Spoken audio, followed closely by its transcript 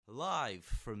Live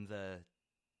from the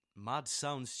Mad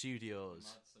Sound Studios.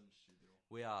 Mad Sound Studio.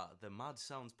 We are. The Mad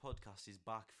Sounds podcast is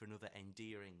back for another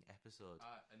endearing episode.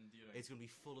 Endearing. It's going to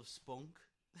be full of spunk.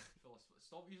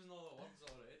 Stop using all the words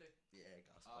already. Yeah,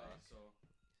 gas so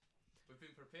we've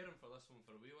been preparing for this one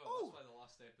for a wee while. Oh, that's why the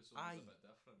last episode was a bit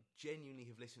different. Genuinely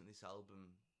have listened to this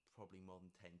album probably more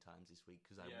than 10 times this week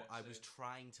because I was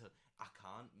trying to. I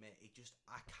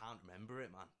can't remember it,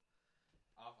 man.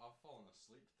 I've fallen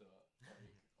asleep to it.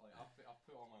 I've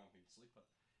put on and been sleeping.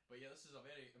 But yeah, this is a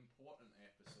very important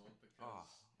episode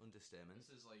because understatement.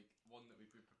 This is like one that we've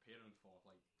been preparing for.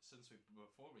 Like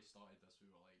before we started this, we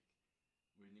were like,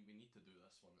 we need to do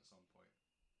this one at some point.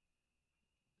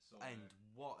 So and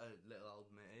what a little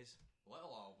album it is.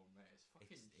 Little album, mate. It's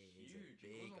fucking huge.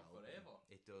 It goes on forever.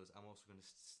 It does. I'm also going to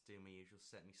do my usual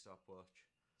set me stopwatch.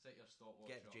 Set your stopwatch.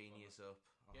 Get Genius up.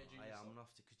 Get Genius up. I'm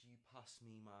off to. Could you pass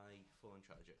me my phone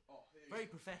charger? Oh, very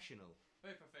professional.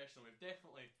 Very professional. We've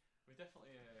definitely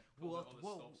pulled out all the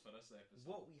stops for this episode.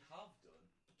 What we have done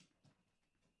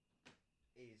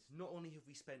is not only have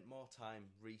we spent more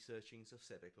time researching stuff.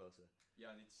 Sit a bit closer.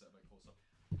 Yeah, I need to sit a bit closer.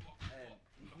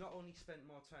 We've not only spent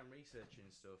more time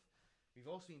researching stuff, we've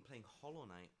also been playing Hollow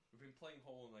Knight. We've been playing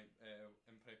Hollow Knight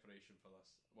in preparation for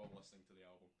this while listening to the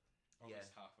album. Or at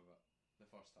least half of it. The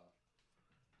first half.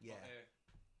 Yeah. But,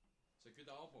 it's a good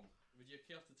album. Would you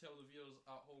care to tell the viewers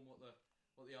at home what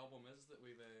the album is that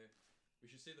we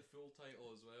should say the full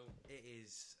title as well? It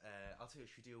is. I'll tell you.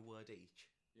 Should we do a word each?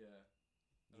 Yeah.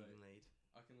 You can lead.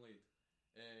 I can lead.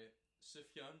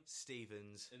 Sufjan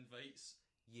Stevens invites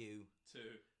you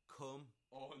to come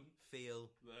on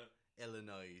feel the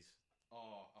Illinois.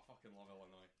 Oh, I fucking love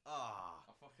Illinois.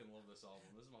 I fucking love this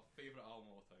album. This is my favourite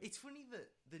album of all time. It's funny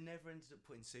that they never ended up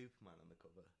putting Superman on the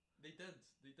cover. They did,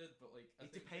 but like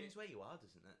it depends where you are,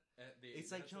 doesn't it?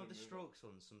 It's like, you know, the Strokes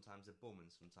ones, sometimes a bum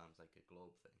and sometimes like a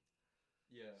globe thing.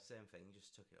 Yeah. Same thing,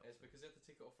 just took it off. It's because they had to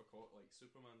take it off for like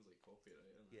Superman's like copyright,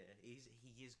 isn't it? Yeah, he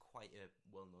is quite a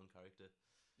well-known character.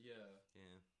 Yeah.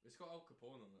 Yeah. It's got Al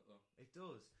Capone on it though. It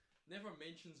does. Never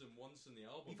mentions him once in the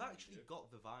album. We've actually got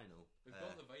the vinyl. We've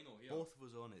got the vinyl here. Both of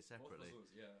us own it separately.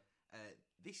 Both of us, yeah.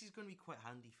 This is going to be quite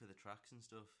handy for the tracks and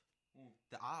stuff. Mm.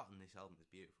 The art on this album is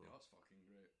beautiful. Yeah, that's fucking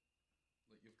great.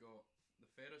 Like, you've got the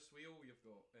Ferris wheel, you've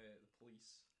got the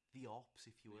police. The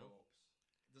Ops, if you will. The Ops.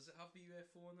 Does it have the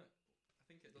UFO in it? I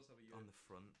think it does have a UFO. On the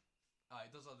front.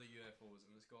 It does have the UFOs,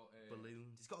 and it's got...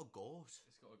 balloons. It's got a goat.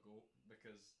 It's got a goat,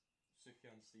 because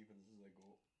Sufjan Stevens is a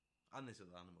goat. And there's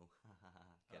an animal.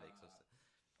 Get it?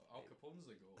 Al Capone's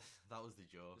a goat. That was the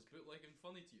joke. Is bootlegging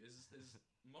funny to you? Is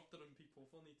murdering people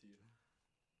funny to you?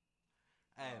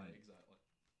 Exactly.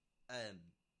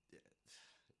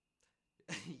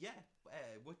 Yeah.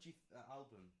 What do you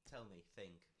album? Tell me.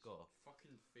 Think. Go.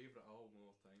 Fucking favourite album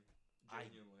of all time.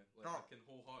 Genuinely, I can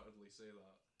wholeheartedly say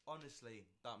that.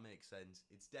 Honestly, that makes sense.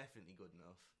 It's definitely good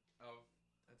enough.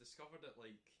 I discovered it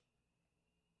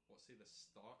the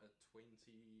start of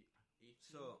 2018.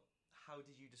 So, how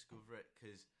did you discover it?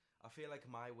 Because I feel like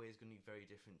my way is going to be very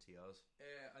different to yours.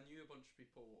 I knew a bunch of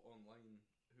people online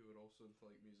who were also into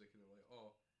like music, and they were like,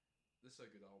 "Oh, this is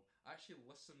a good album." I actually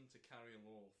listened to Carrie and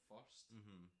Lowell first,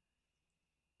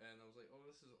 and I was like, "Oh,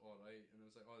 this is alright," and I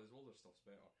was like, "Oh, this older stuff's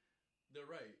better." They're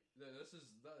right. That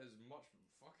is much.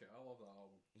 Fuck it, I love that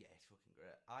album. Yeah, it's fucking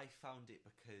great. I found it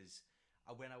because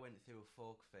when I went through a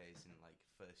folk phase in like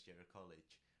first year of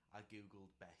college, I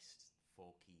googled best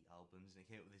folky albums, and it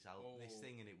came up with this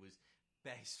thing, and it was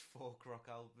best folk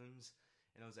rock albums.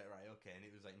 And I was like, right, okay, and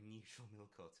it was like Neutral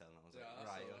Milk Hotel, and I was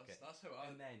okay. That's how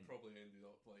I probably ended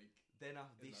up like. Then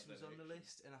this was on the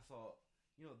list, and I thought,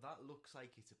 you know, that looks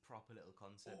like it's a proper little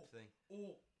concept thing.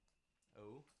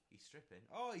 Oh, he's stripping.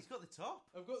 Oh, he's got the top.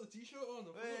 I've got the t-shirt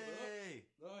on. Hey!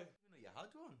 Aye. I didn't know you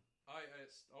had one. I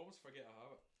always forget I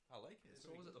have it. I like it. It's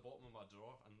always at the bottom of my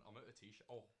drawer, and I'm out of t-shirts.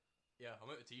 Oh, yeah,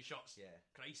 I'm out of t-shirts. Yeah.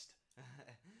 Christ.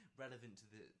 Relevant to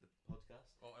the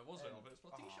podcast. Oh, it was relevant. It's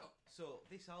my t-shirt. So,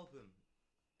 this album,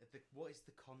 what is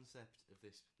the concept of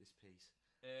this piece?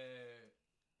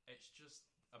 It's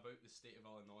just about the state of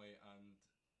Illinois and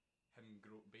him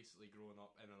basically growing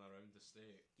up in and around the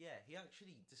state. Yeah, he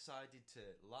actually decided to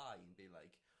lie and be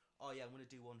like, "Oh yeah, I'm going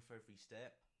to do one for every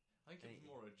step." I think it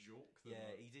was more a joke than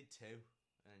he did too.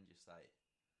 And just like...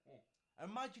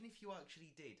 Imagine if you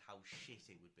actually did, how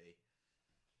shit it would be.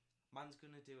 Man's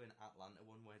going to do an Atlanta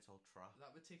one where it's all trap.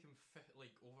 That would take him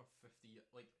over 50...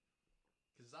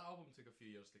 because that album took a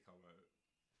few years to come out.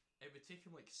 It would take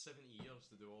him 70 years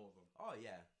to do all of them. Oh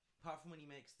yeah. Apart from when he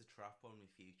makes the trap one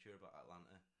with Future about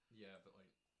Atlanta. Yeah, but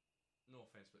no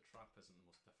offence, but trap isn't the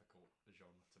most difficult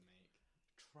genre to make.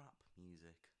 Trap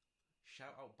music.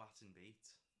 Shout out Bat and Beat.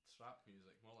 Trap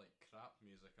music, more like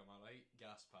am I right?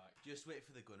 Gas Pack. Just wait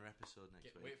for the Gunner episode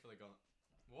next week. Wait for the gun.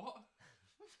 What?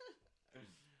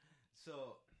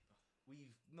 So,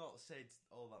 we've not said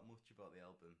all that much about the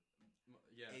album.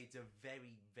 Yeah. It's a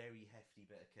very, very hefty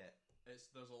bit of kit.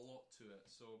 There's a lot to it,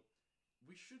 so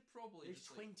we should probably... There's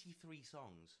 23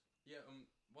 songs. Yeah,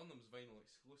 one of them's vinyl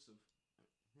exclusive.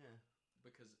 Yeah.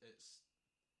 Because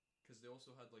they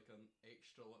also had like an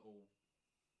extra little,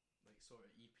 like, sort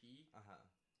of EP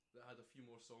that had a few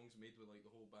more songs made with like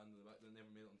the whole band in the back that never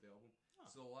made it onto the album. Oh.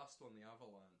 So the last one, The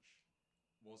Avalanche,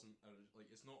 wasn't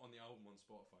it's not on the album on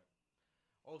Spotify.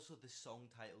 Also, the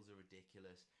song titles are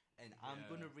ridiculous, and I'm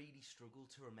gonna really struggle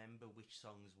to remember which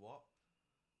song's what.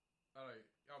 All right,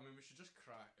 I mean, we should just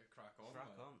crack on.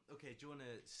 Crack on. Okay, do you want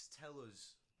to tell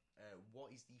us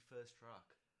what is the first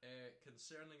track?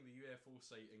 Concerning the UFO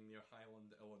sighting near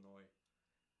Highland, Illinois,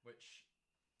 which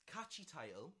catchy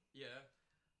title. Yeah.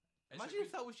 Imagine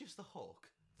if that was just the hook.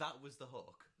 That was the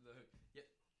hook. Yeah.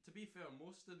 To be fair,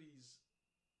 most of these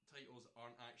titles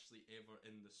aren't actually ever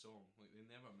in the song. Like, they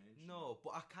never mention. No,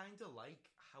 but I kind of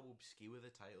like how obscure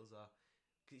the titles are,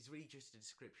 because it's really just a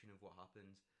description of what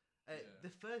happens.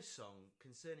 The first song,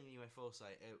 Concerning the UFO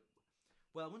sight.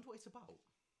 Well, I wonder what it's about.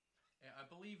 I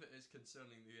believe it is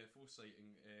concerning the UFO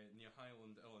sighting near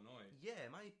Highland, Illinois. Yeah,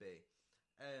 it might be.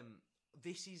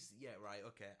 This is right.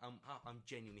 Okay, I'm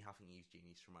genuinely having to use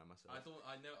Genius to remind myself.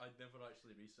 I'd never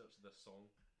actually researched this song.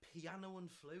 Piano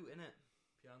and flute, innit?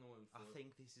 Piano and flute. I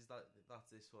think this is that's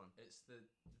this one. It's the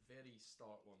very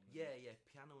start one. Yeah,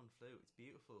 piano and flute. It's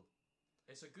beautiful.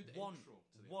 It's a good intro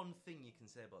to the one album. thing you can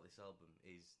say about this album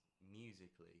is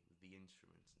musically, with the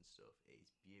instruments and stuff, it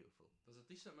is beautiful. There's a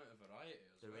decent amount of variety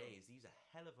as well. There is. They use a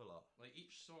hell of a lot. Like,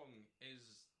 each song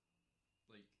is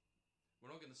like,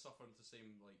 we're not going to suffer into the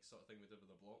same like sort of thing we did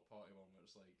with the Block Party one, where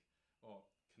it's like, oh,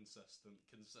 consistent.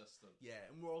 Yeah,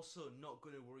 and we're also not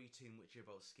going to worry too much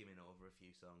about skimming over a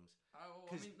few songs,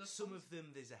 because some of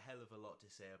them there's a hell of a lot to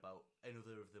say about, and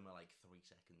other of them are like 3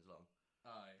 seconds long.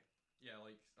 Aye, yeah,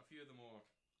 like a few of them are.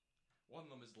 One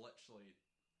of them is literally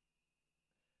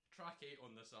track 8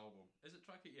 on this album. Is it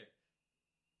track 8?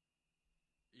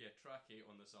 Yeah, track 8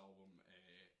 on this album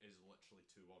is literally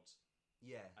 2 words.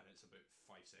 Yeah, and it's about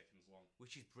 5 seconds long,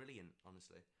 which is brilliant,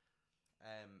 honestly.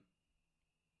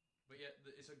 But yeah,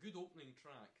 it's a good opening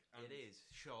track. And it is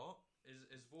short.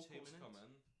 His vocals come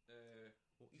in.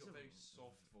 He's got very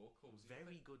soft vocals.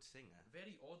 Very good singer.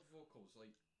 Very odd vocals.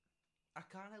 Like, I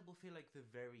can't help but feel like they're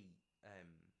very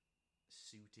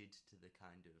suited to the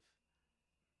kind of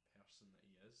person that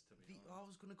he is. To be honest, I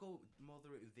was gonna go more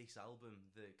the route of this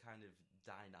album, the kind of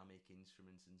dynamic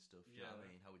instruments and stuff. You know what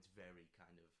I mean? How it's very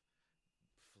kind of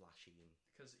flashy, and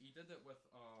because he did it with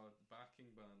a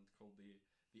backing band called the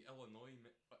Illinois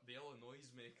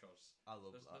Makers. I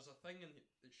love that. There's a thing in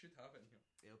it should have it in here.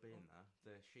 It'll be in there.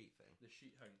 The sheet thing. The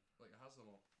sheet hang, like, it has them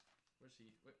all. Where's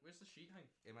the sheet hang?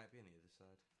 It might be on the other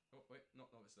side. Oh wait, no,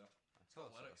 it's there. It's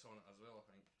got lyrics on it as well, I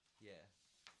think. Yeah.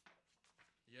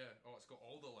 Yeah. Oh, it's got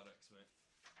all the lyrics, mate.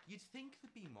 You'd think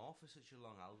there'd be more for such a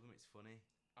long album. It's funny.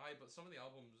 Aye, but some of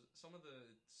the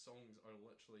songs are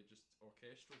literally just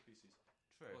orchestral pieces.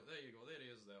 True. But there you go. There he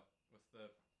is there with the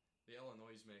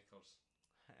Illinois Makers.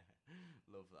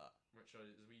 Love that. Which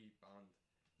is a wee band.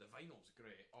 The vinyl's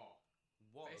great. Oh,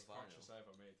 what best a vinyl purchase I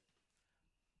ever made.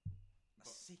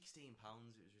 £16.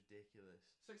 It was ridiculous.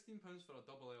 £16 for a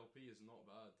double LP is not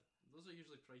bad. Those are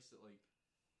usually priced at like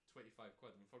 £25,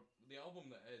 and for the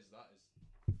album that is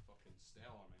fucking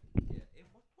stellar, man. Yeah.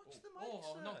 What's the mic?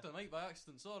 Oh, I knocked the mic by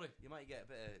accident. Sorry. You might get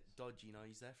a bit of dodgy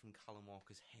noise there from Callum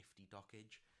Walker's hefty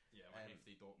dockage. Yeah, my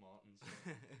hefty Doc Martens.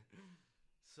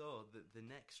 So the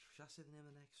next, should I say the name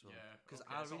of the next one? Yeah, because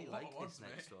okay, I really like this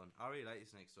next one. I really like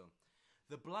this next one.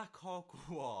 The Black Hawk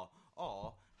War,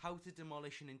 or How to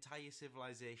Demolish an Entire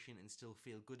Civilization and Still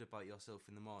Feel Good About Yourself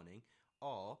in the Morning,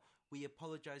 or We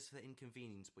Apologise for the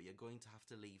Inconvenience but You're Going to Have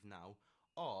to Leave Now,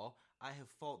 or I Have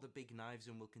Fought the Big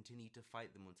Knives and Will Continue to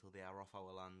Fight Them Until They Are Off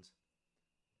Our Land.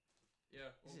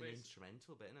 Yeah, well, this is an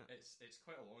instrumental bit, isn't it? It's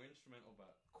quite a long instrumental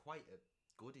bit. Quite a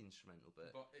good instrumental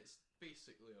bit. But it's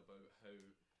basically about how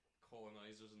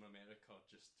colonisers in America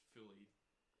just fully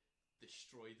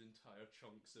destroyed entire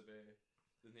chunks of the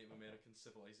Native American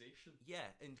civilization. Yeah,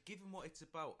 and given what it's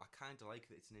about, I kind of like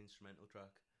that it's an instrumental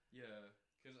track. Yeah,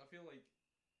 because I feel like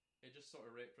it just sort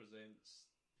of represents...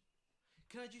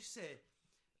 Can I just say,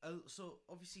 so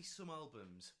obviously some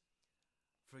albums,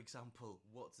 for example,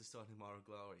 What's the Story of Moral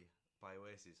Glory by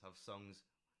Oasis, have songs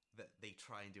that they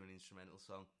try and do an instrumental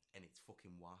song, and it's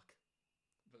fucking whack.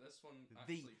 But this one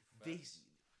actually fits.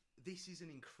 This is an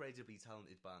incredibly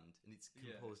talented band, and it's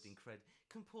composed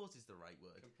Composed is the right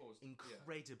word. Composed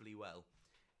incredibly well.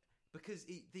 because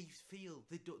they feel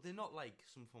they're not like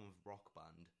some form of rock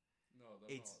band. No,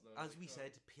 they're It's not. They're as we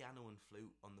said, piano and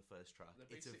flute on the first track.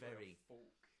 It's a very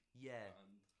folk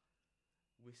band.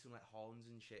 With some like horns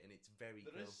and shit, and it's very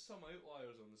There cool. is some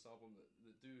outliers on this album that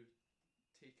do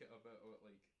take it a bit of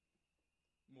like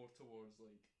more towards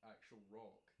like actual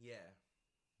rock. Yeah,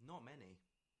 not many.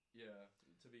 Yeah,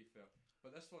 to be fair,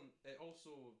 but this one, it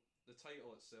also, the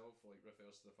title itself like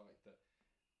refers to the fact that,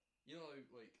 you know,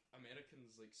 like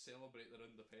Americans like celebrate their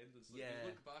independence. Like, Yeah.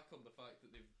 they look back on the fact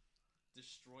that they've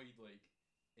destroyed like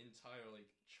entire like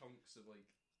chunks of like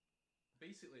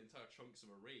basically entire chunks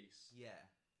of a race. Yeah.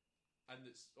 And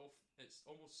it's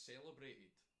almost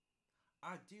celebrated.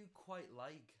 I do quite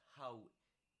like how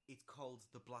it's called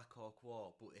the Black Hawk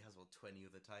War, but it has about 20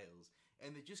 other titles,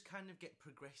 and they just kind of get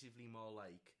progressively more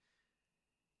like,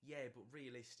 yeah, but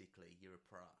realistically, you're a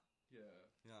prat. Yeah.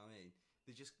 You know what I mean?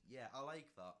 They just, I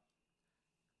like that.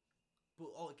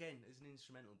 But again, as an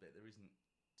instrumental bit, there isn't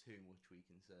too much we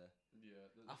can say.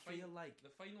 Yeah. I feel like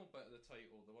the final bit of the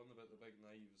title, the one about the big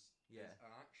knives, is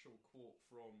an actual quote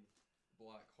from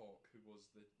Black Hawk, who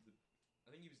was the I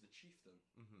think he was the chieftain.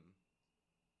 Mm-hmm.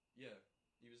 Yeah,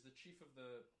 he was the chief of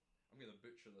the. I'm gonna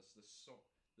butcher this. The Sauk.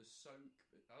 I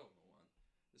don't know, man.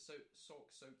 The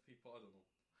Sauk people. I don't know.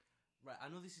 Right,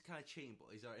 I know this is kind of cheating, but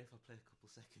is it alright if I play a couple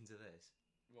seconds of this?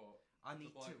 What? I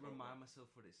need to remind myself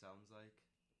what it sounds like.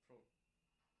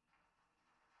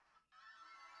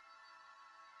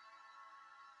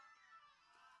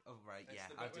 Oh right,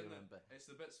 I do remember. It's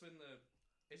the bits when the.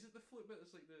 Is it the flute bit?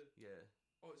 It's like the. Yeah.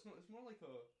 Oh, it's not. It's more like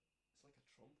a. It's like a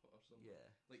trumpet or something. Yeah.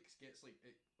 Like gets like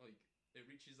it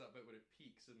reaches that bit where it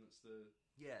peaks and it's the.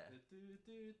 Yeah. The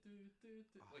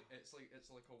like it's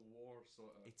like a war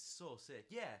sort of. It's so sick.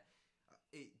 Yeah.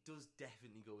 It does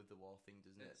definitely go with the war thing,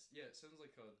 doesn't it? Yeah, it sounds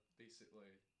like a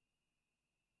basically.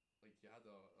 Like you had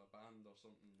a band or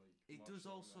something like. It does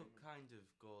also kind of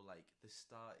go like the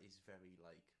start is very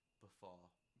like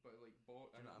before. But like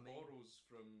and it borrows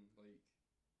from like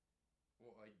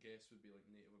what I guess would be like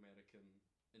Native American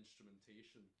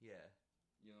instrumentation. Yeah.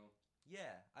 You know.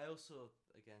 Yeah, I also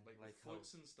again like how,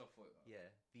 flutes and stuff like that. Yeah,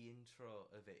 the intro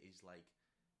of it is like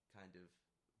kind of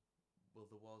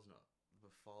the war's not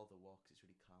before the war 'cause it's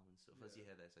really calm and stuff. As you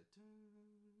hear this, like,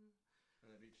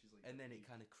 and it reaches like, and then it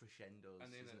kind of crescendos,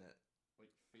 and then doesn't it? Like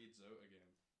fades out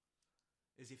again,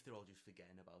 as if they're all just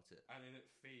forgetting about it. And then it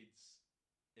fades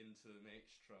into the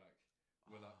next track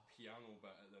with that piano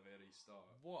bit at the very start.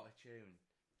 What a tune!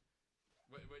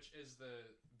 Which is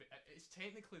it's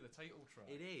technically the title track.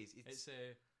 It is. It's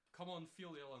Come On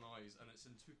Feel the Illinois, and it's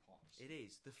in two parts. It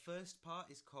is. The first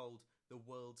part is called the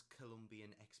World's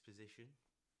Columbian Exposition,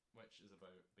 which is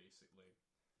about basically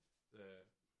the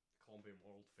Columbian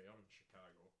World Fair in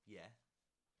Chicago. Yeah.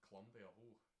 Columbia,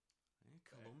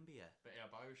 Columbia. Bit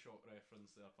of a Bioshock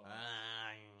reference there, pal.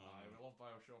 We love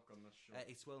Bioshock on this show.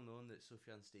 It's well known that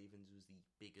Sufjan Stevens was the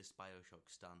biggest Bioshock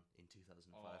stan in 2005.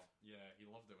 Oh, yeah, he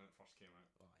loved it when it first came out.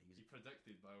 He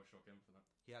predicted Bioshock Infinite.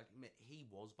 He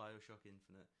was Bioshock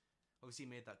Infinite. Obviously,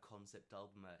 he made that concept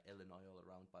album Illinois all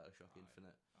around Bioshock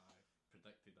Infinite. I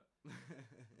predicted it.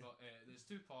 But there's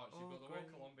two parts. You've got the World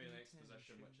Columbian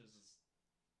Exposition,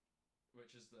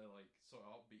 which is the like sort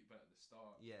of upbeat bit at the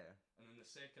start. Yeah. And then the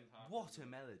second half. What a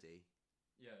melody!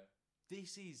 Yeah.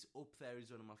 This is up there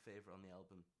as one of my favourite on the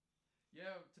album.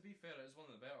 Yeah, to be fair, it is one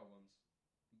of the better ones.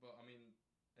 But I mean,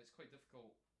 it's quite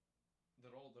difficult.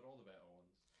 They're all the better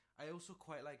ones. I also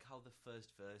quite like how the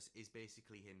first verse is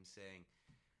basically him saying,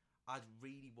 "I'd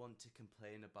really want to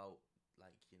complain about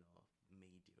like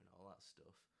media and all that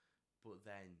stuff, but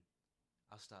then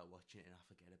I start watching it and I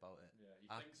forget about it." Yeah, he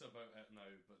thinks about it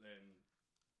now, but then.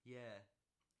 Yeah,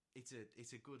 it's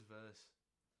a good verse.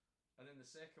 And then the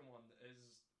second one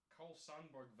is Carl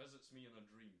Sandburg visits me in a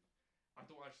dream. I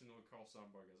don't actually know who Carl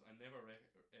Sandburg is. I never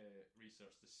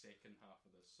researched the second half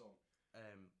of this song.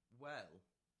 Well,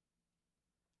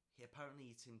 apparently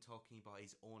it's him talking about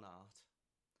his own art.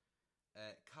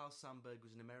 Carl Sandburg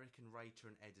was an American writer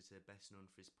and editor, best known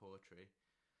for his poetry.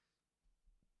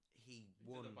 He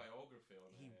won did a biography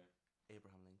on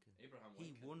Abraham Lincoln.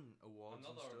 He won awards.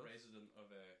 Another and stuff. resident of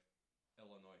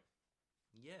Illinois.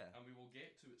 Yeah, and we will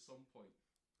get to at some point.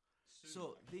 Soon, so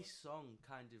this song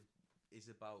kind of is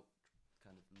about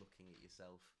kind of looking at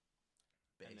yourself,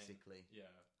 basically. Then,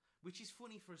 yeah. Which is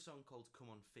funny for a song called "Come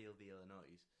On, Feel the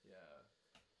Illinois." Yeah.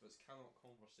 But it's cannot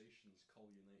conversations call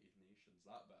United Nations.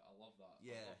 That bit, I love that.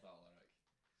 Yeah. I love that lyric.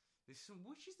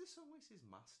 Which is the song where it says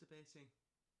masturbating?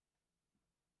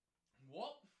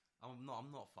 What? I'm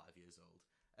not 5 years old.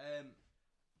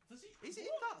 Does he? Is it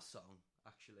in that song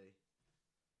actually?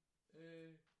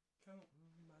 Cannot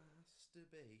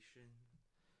masturbation.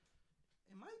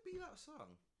 it be that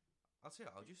song? I'll tell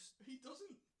you. I'll just. He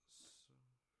doesn't.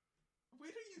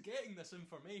 Where are you getting this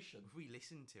information? We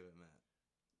listen to it, mate.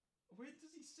 Where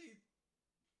does he say?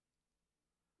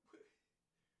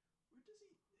 Where does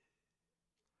he?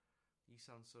 You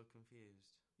sound so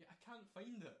confused. Yeah, I can't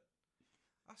find it.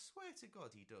 I swear to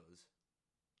God, he does.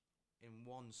 In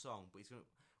one song, but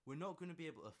we're not going to be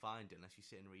able to find it unless you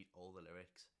sit and read all the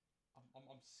lyrics.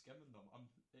 I'm skimming them.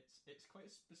 It's quite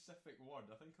a specific word.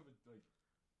 I think I would like.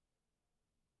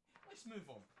 Let's move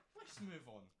on.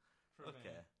 From,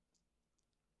 Okay.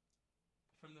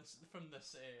 From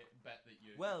this bit that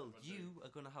you. Well, you are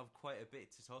going to have quite a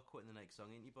bit to talk about in the next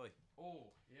song, ain't you, boy?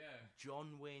 Oh yeah.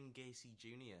 John Wayne Gacy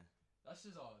Jr. This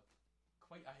is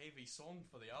quite a heavy song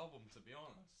for the album, to be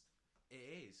honest.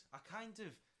 It is.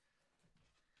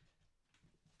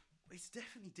 It's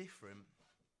definitely different.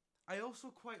 I also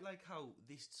quite like how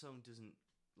this song doesn't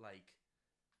like.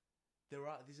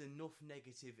 There's enough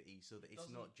negativity so that it's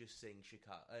not just saying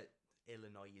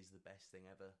Illinois is the best thing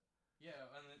ever. Yeah,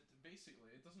 and basically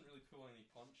it doesn't really pull any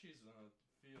punches, and I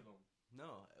fear them.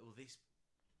 No, well this.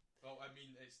 Well, I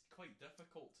mean, it's quite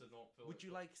difficult to not pull. Would you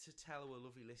like to tell our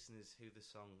lovely listeners who the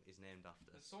song is named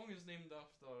after? The song is named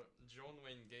after John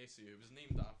Wayne Gacy, who was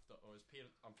named after his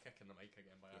parents. I'm kicking the mic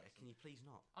again by accident. Can you please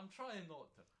not? I'm trying not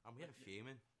to. I'm getting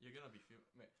fuming. You're gonna be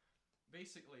fuming.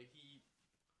 Basically, he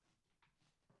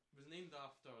was named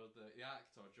after the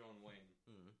actor John Wayne.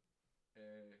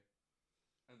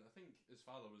 And I think his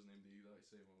father was named the exact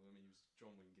same. Well, I mean, he was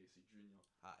John Wayne Gacy Jr.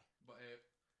 Aye. But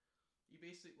he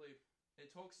basically,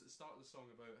 it talks at the start of the song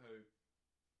about how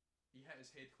he hit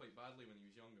his head quite badly when he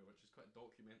was younger, which is quite a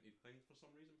documented thing for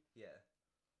some reason. Yeah.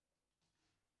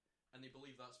 And they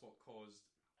believe that's what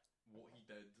caused what he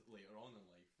did later on in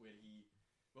life, where he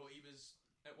was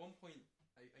at one point.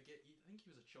 I think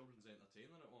he was a children's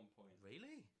entertainer at one point.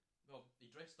 Really? Well, he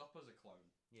dressed up as a clown.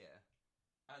 Yeah.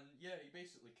 And yeah, he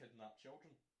basically kidnapped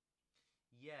children.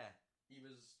 Yeah. He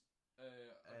was a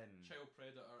child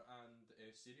predator and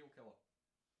a serial killer.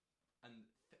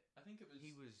 And I think it was...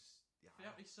 He was...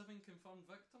 37 confirmed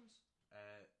victims?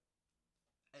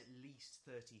 At least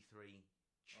 33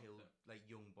 like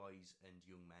young boys and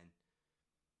young men.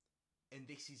 And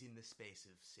this is in the space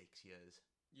of 6 years.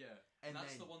 Yeah, and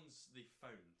that's the ones they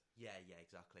found. Yeah,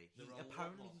 exactly.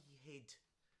 Apparently he hid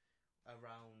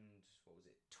around,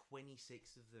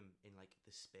 26 of them in like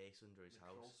the space under his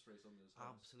house. Crawl space under his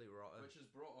house. Absolutely rotten. Which is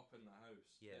brought up in the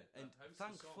house. Yeah, and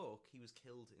thank fuck he was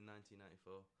killed in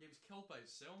 1994. He was killed by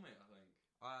his cellmate, I think.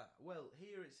 Well,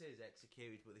 here it says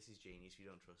executed, but this is genius. We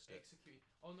don't trust it. Executed.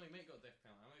 Oh no, he might have got a death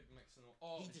penalty. I might be mixing up.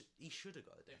 Oh, he should have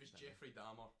got a death penalty. It was Jeffrey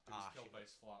Dahmer who was killed by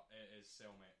his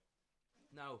cellmate.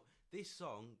 Now, this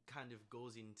song kind of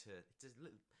goes into it's a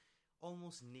little,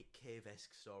 almost Nick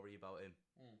Cave-esque story about him.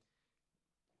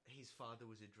 His father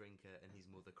was a drinker and his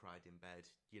mother cried in bed.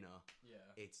 You know.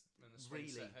 Yeah. It's and the swing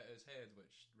set hit his head,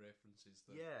 which references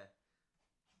the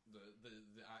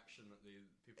the action that the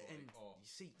people and like. Oh, you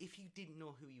see, if you didn't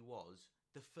know who he was,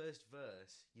 the first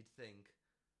verse, you'd think,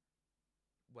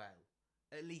 well,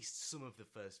 at least some of the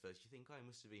first verse, you think, oh, it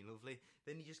must have been lovely.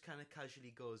 Then he just kind of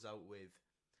casually goes out with,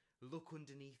 look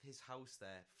underneath his house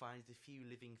there, finds a few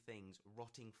living things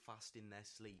rotting fast in their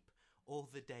sleep, all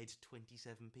the dead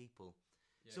 27 people.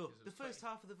 Yeah, so the first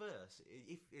half of the verse,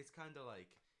 it's kind of like,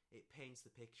 it paints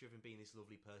the picture of him being this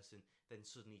lovely person, then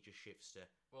suddenly just shifts to,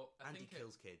 and he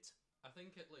kills kids. I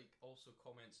think it like also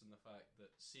comments on the fact that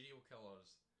serial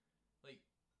killers, like,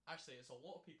 actually it's a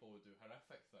lot of people who do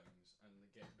horrific things and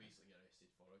they basically get arrested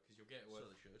for it, because you'll get with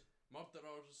so they should.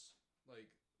 Murderers,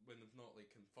 like, when they've not like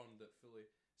confirmed it fully.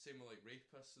 Same with like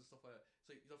rapists and stuff like that. It's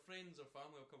like their friends or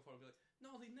family will come forward and be like,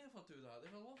 no, they never do that,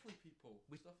 they're lovely people.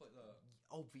 Stuff like that.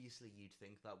 Obviously you'd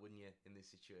think that, wouldn't you, in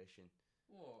this situation?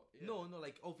 What? Yeah. No,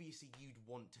 like obviously you'd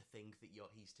want to think that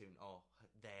he's too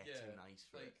they're too nice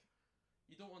for like, it.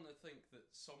 You don't want to think that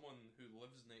someone who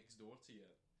lives next door to you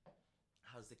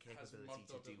has the capability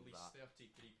to do at least that.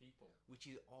 33 people. Which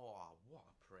is what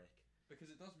a prick. Because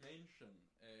it does mention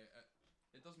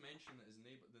that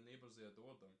the neighbours, they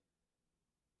adored him.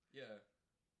 Yeah.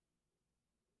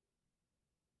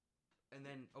 And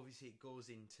then obviously it goes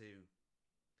into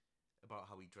about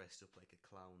how he dressed up like a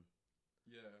clown.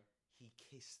 Yeah. He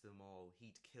kissed them all.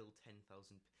 He'd killed 10,000.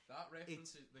 That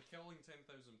references the killing 10,000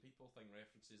 people thing.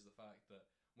 References the fact that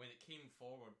when it came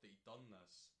forward that he'd done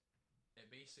this, it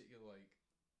basically like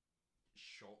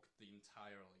shocked the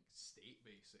entire like state.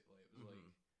 Basically, it was like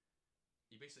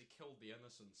he basically killed the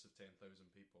innocence of 10,000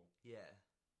 people. Yeah,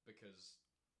 because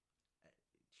it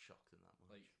shocked them that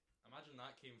much. Like, imagine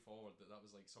that came forward that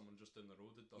was like someone just down the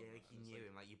road had done. Yeah, that, like he knew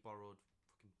him. Like you borrowed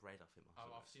fucking bread off him.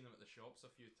 I've seen him at the shops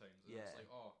a few times. And Yeah. it's like,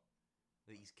 oh,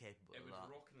 that he's capable it of would that.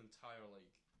 rock an entire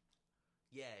like.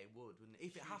 Yeah, it would, wouldn't it?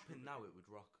 If it Huge happened group of now, it would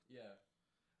rock. Yeah,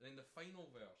 and then the final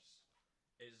verse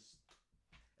is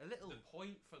A little. the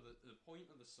point of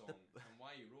the song and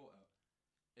why he wrote it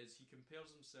is he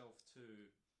compares himself to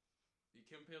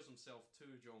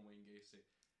John Wayne Gacy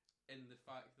in the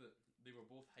fact that they were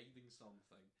both hiding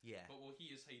something. Yeah. But while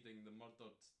he is hiding the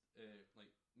murdered,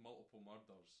 like multiple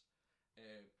murders,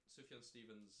 Sufjan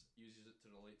Stevens uses it to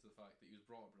relate to the fact that he was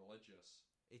brought up religious.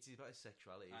 It's about his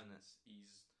sexuality, isn't and it?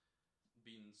 he's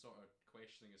been sort of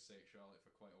questioning his sexuality for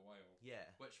quite a while. Yeah.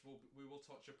 Which we will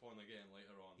touch upon again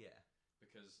later on. Yeah.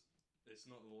 Because it's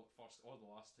not the first or the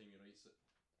last time he writes it.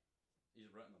 He's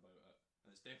written about it,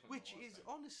 and it's definitely Which the last is time.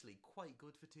 honestly quite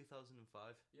good for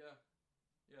 2005. Yeah.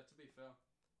 To be fair.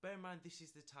 Bear in mind, this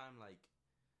is the time, like,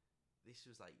 this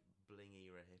was like bling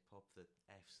era hip hop. The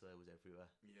F slur was everywhere.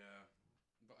 Yeah,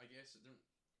 but I guess it didn't.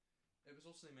 It was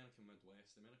also the American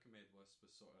Midwest. The American Midwest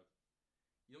was sort of.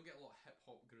 You don't get a lot of hip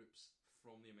hop groups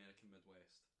from the American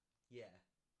Midwest. Yeah.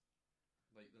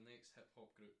 Like the next hip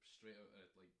hop group straight out of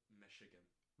like Michigan.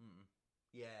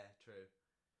 Yeah, true.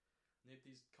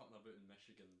 Nobody's cutting about in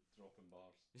Michigan dropping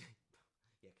bars. Yeah,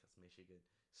 'cause that's Michigan.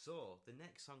 So the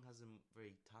next song has a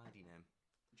very tidy name.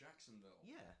 Jacksonville.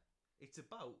 Yeah, it's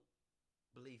about,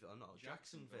 believe it or not,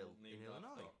 Jacksonville in named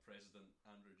Illinois. after President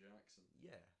Andrew Jackson.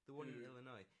 Yeah, the one in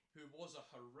Illinois. Who was a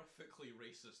horrifically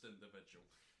racist individual.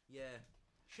 Yeah,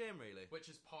 shame really. Which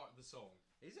is part of the song.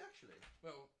 Is it actually?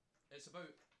 Well, it is about.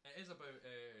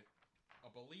 I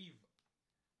believe.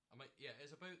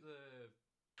 It's about the.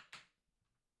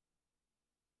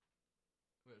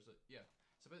 Where is it? Yeah,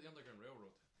 it's about the Underground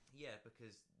Railroad. Yeah,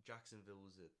 because Jacksonville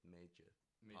was a major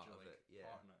part of like, it. Yeah,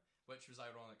 part in it, which was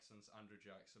ironic since Andrew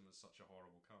Jackson was such a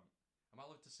horrible cunt. Am I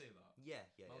allowed to say that? yeah.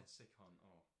 Am I allowed to say cunt?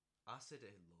 Oh. I said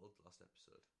it loads last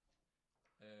episode.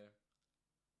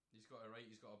 He's got it right.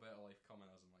 He's got a better life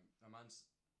coming as him. Like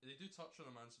they do touch on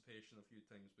emancipation a few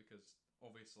times because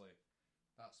obviously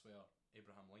that's where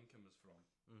Abraham Lincoln was from.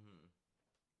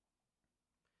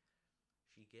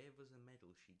 She gave us a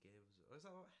medal. She gave us. Is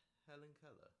that what Helen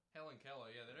Keller? Helen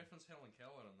Keller, yeah, they reference Helen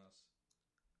Keller in this.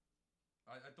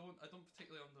 I don't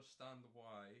particularly understand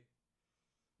why,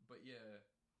 but yeah.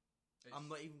 I'm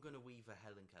not even going to weave a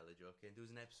Helen Keller joke in. There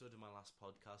was an episode of my last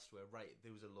podcast where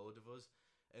there was a load of us,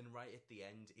 and right at the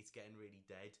end it's getting really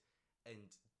dead,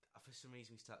 and for some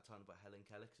reason we start talking about Helen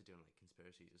Keller because we're doing like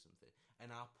conspiracies or something,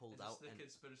 and I pulled out the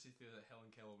conspiracy theory that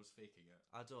Helen Keller was faking it.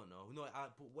 I don't know. No,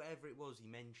 but whatever it was, he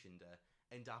mentioned her,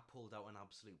 and I pulled out an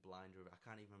absolute blinder of it. I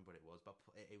can't even remember what it was, but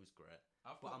it was great.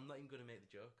 But I'm not even going to make the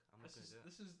joke. I'm not going to do it.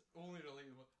 This is only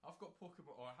relatable. I've got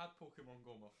Pokemon, or I had Pokemon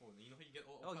Go on my phone. You know how you get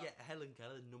a little. Oh yeah, Helen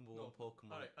Keller, number one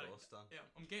Pokemon ghost star. Yeah,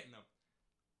 I'm getting them.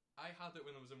 I had it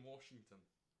when I was in Washington,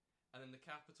 and in the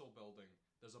Capitol building,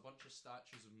 there's a bunch of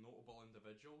statues of notable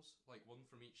individuals, like one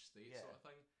from each state, sort of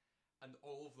thing, and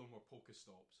all of them were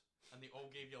Pokestops, and they all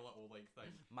gave you a little like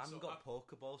thing. Got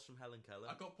Pokeballs from Helen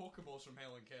Keller. I got Pokeballs from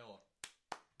Helen Keller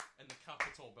in the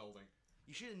Capitol building.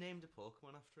 You should have named a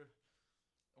Pokemon after her.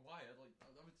 Why? That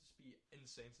would just be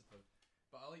insensitive.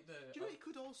 But I like the. Do you know it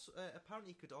could also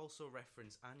apparently could also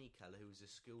reference Annie Keller, who was a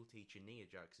school teacher near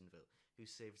Jacksonville, who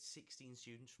saved 16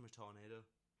 students from a tornado.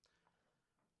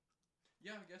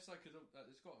 Yeah, I guess I could.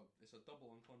 It's a double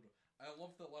entendre. I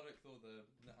love the lyric though.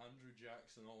 The Andrew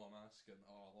Jackson, all I'm asking.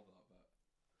 Oh, I love that bit.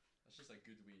 That's just a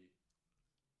good wee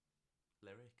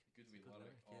lyric. Good wee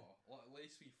lyric. Yeah. Oh,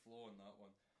 nice wee flow in that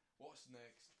one. What's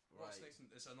next? Right. What's next?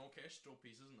 It's an orchestral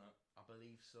piece, isn't it? I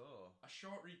believe so. A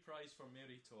short reprise for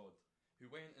Mary Todd, who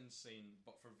went insane,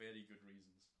 but for very good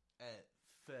reasons.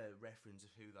 For reference of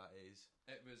who that is.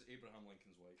 It was Abraham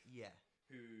Lincoln's wife. Yeah.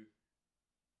 Who,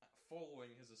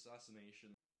 following his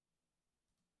assassination,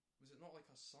 was it not like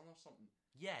a son or something?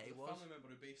 Yeah, it was. A family member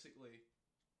who basically,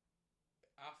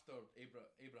 after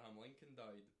Abraham Lincoln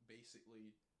died,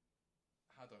 basically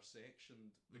had her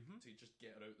sectioned to just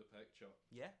get her out the picture.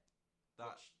 Yeah.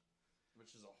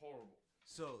 Which is a horrible.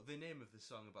 So the name of the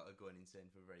song about her going insane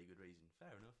for a very good reason.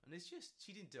 Fair enough. And it's just she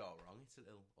didn't do it all wrong. It's a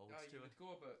little old to you her. would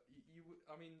go about you would.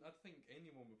 I mean, I think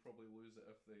anyone would probably lose it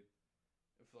if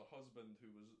their husband,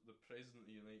 who was the president of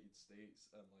the United States,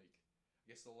 and like I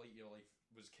guess the light of your life,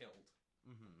 was killed.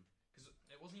 Because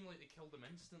it wasn't even like they killed him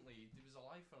instantly. He was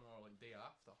alive for another like day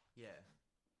after. Yeah.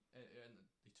 And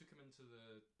they took him into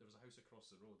there was a house across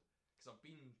the road. Because I've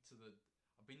been to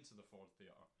the Ford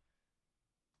Theatre.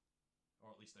 Or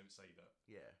at least outside it.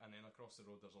 Yeah. And then across the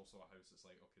road there's also a house that's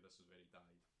like, okay, this is where he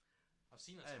died. I've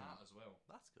seen his hat as well.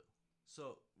 That's cool.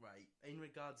 So, right, in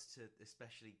regards to,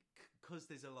 especially, because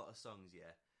there's a lot of songs,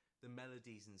 yeah, the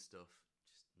melodies and stuff,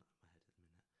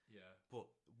 Yeah. But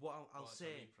what I'll Well, it's a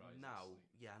say reprise, now, it's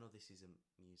like- yeah, I know this is a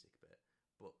music bit,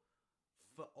 but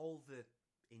for all the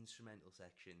instrumental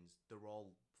sections, they're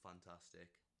all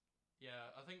fantastic.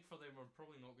 Yeah, I think for them, we're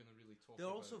probably not going to really talk They're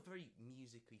about... also very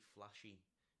musically flashy.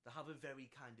 They have a very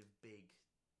kind of big,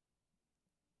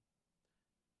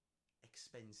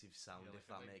 expensive sound, yeah, if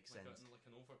that makes sense. Like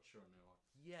an overture now.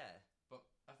 Yeah. But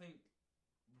I think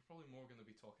we're probably more going to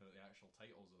be talking about the actual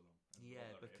titles of them. and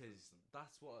Yeah, what they're because referencing.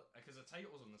 that's what... Because the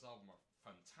titles on this album are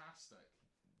fantastic.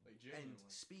 Like, And genuinely.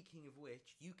 speaking of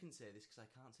which, you can say this because I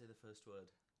can't say the first word.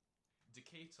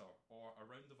 Decatur, or A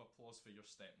Round of Applause for Your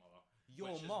Stepmother.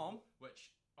 Your which mom?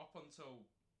 Which, up until...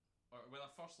 when I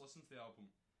first listened to the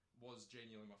album, was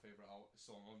genuinely my favourite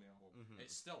song on the album. Mhm.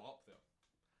 It's still up there.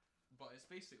 But it's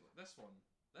basically... This one's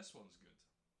good.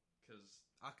 Because...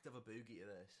 Act of a boogie to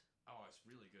this. Oh, it's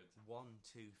really good. 1,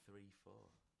 2, 3, 4.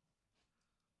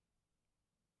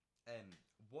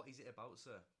 What is it about,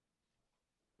 sir?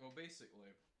 Well,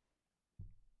 basically,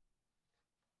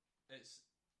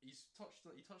 he touched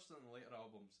on it in the later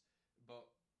albums,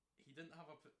 but he didn't have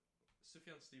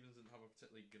Sufjan Stevens didn't have a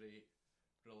particularly great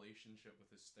relationship with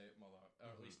his stepmother,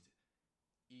 or at least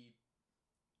he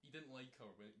didn't like her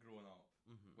growing up,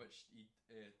 which he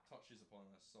touches upon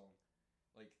in this song.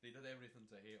 Like, they did everything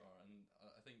to hate her, and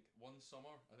I think one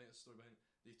summer, I think the story behind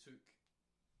it,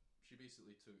 she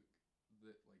basically took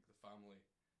the family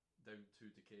down to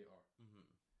Decatur,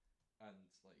 and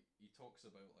like he talks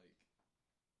about like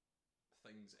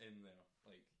things in there,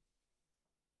 like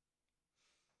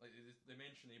they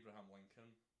mention Abraham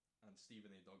Lincoln and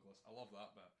Stephen A. Douglas. I love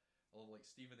that bit. I love like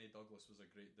Stephen A. Douglas was a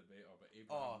great debater, but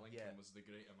Abraham Lincoln was the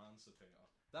great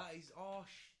emancipator. That is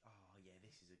yeah,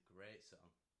 this is a great song.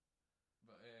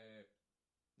 But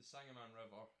the Sangamon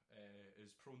River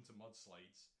is prone to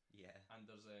mudslides. Yeah. And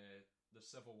there's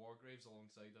civil war graves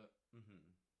alongside it.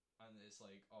 And it's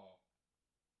like,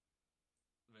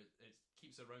 it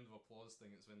keeps a round of applause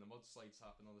thing. It's when the mudslides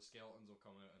happen, all the skeletons will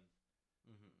come out, and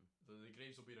the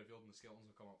graves will be revealed, and the skeletons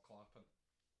will come up clapping.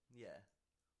 Yeah.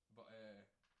 But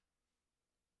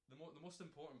the most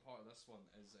important part of this one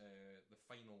is the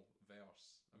final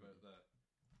verse about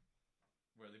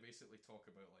where they basically talk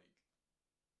about like,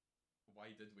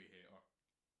 why did we hate her?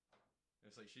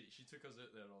 It's like she took us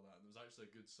out there and all that, and it was actually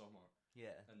a good summer.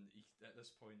 Yeah. And he at this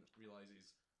point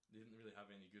realizes they didn't really have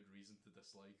any good reason to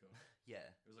dislike her. Yeah.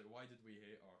 It was like, why did we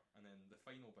hate her? And then the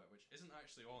final bit, which isn't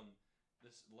actually on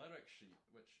this lyric sheet,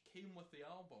 which came with the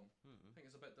album. I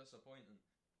think it's a bit disappointing.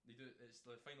 It's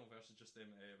the final verse is just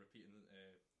them repeating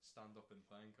 "Stand up and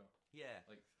thank her." Yeah.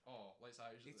 Like, let's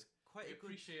actually. It's quite a good...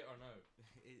 appreciate her now.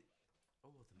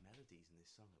 The melodies in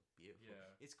this song are beautiful.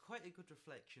 Yeah. It's quite a good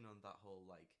reflection on that whole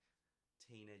like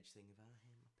teenage thing of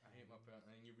I hate my parents,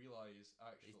 and you realise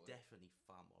actually it's definitely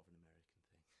far more of an American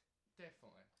thing.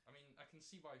 Definitely. I mean, I can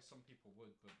see why some people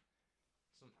would, but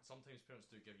sometimes parents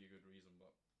do give you a good reason,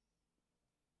 but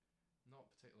not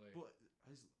particularly. But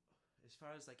as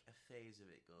far as like a phase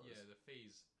of it goes, yeah, the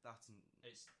phase.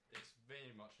 It's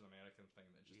very much an American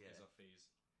thing that just is a phase.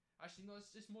 Actually, no,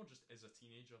 it's more just is a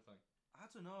teenager thing. I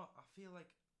don't know. I feel like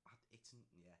it's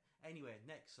Anyway,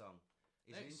 next song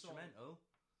is an instrumental.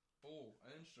 Oh,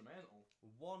 an instrumental.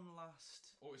 One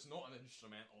last. Oh, it's not an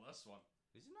instrumental. This one.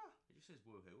 Isn't it? It just says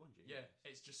woohoo on Genius. Yeah,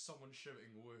 it's just someone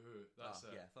shouting woohoo. That's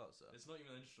it. Yeah, I thought so. It's not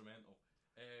even an instrumental.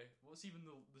 What's even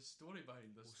the story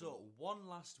behind this? So one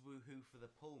last woohoo for the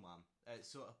Pullman.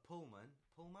 So a Pullman.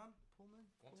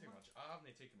 I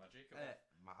haven't taken my Jacob off.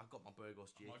 I got my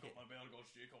Burgos Jacob. I got my Burgos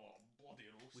Jacob. Bloody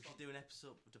roast. We should do an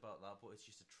episode about that, but it's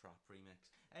just a trap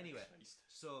remix. Anyway,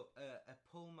 so a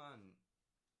Pullman.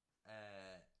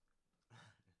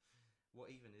 What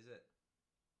even is it?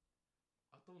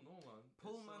 I don't know, man.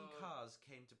 Pullman cars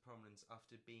came to prominence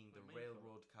after being the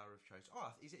railroad car of choice.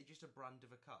 Is it just a brand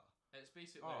of a car? It's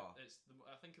basically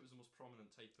I think it was the most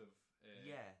prominent type of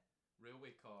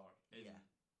railway car in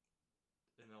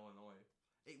Illinois.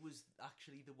 It was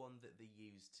actually the one that they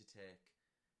used to take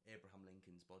Abraham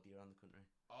Lincoln's body around the country.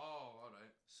 Oh,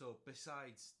 alright. So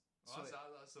besides...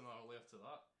 that's another layer to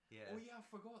that. Yeah. Oh yeah, I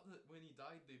forgot that when he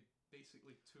died they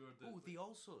basically toured the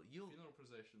funeral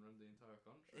procession around the entire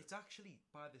country. It's actually,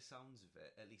 by the sounds of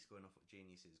it, at least going off what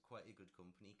Genius is, quite a good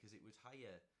company, because it would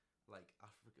hire like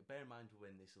bear in mind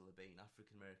when this will have been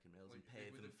African American males and pay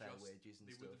them fair wages and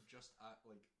stuff. They would have just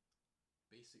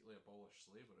basically abolished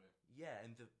slavery. Yeah,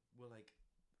 and it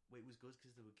was good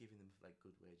because they were giving them like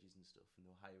good wages and stuff, and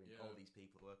they were hiring all these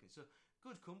people working. So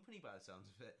good company by the sounds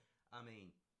of it. I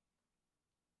mean,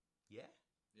 yeah,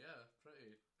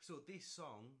 pretty. So this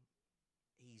song,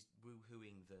 he's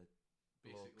woohooing the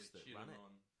blokes that ran it,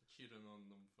 cheering on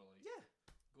them for like, yeah,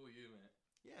 go you, mate.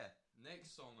 Yeah.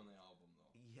 Next song on the album,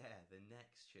 though. Yeah, the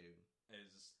next tune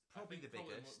is probably the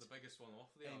biggest. The biggest one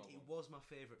off the and album. It was my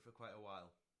favourite for quite a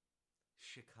while.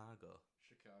 Chicago.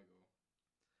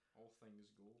 All things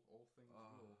go. All things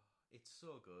go. It's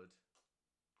so good.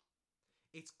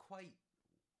 It's quite.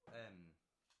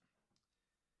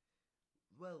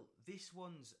 Well, this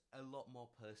one's a lot more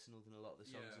personal than a lot of the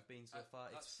songs have been so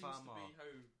far. It's far more.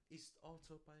 Is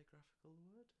autobiographical the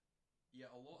word?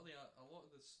 Yeah, a lot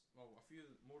of this. Well, a few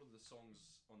more of the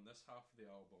songs on this half of the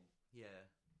album. Yeah.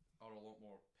 Are a lot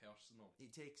more personal.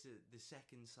 It takes the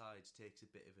second side takes a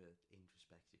bit of a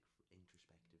introspective.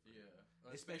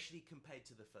 Yeah, especially compared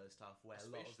to the first half, where a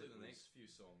lot of it the next few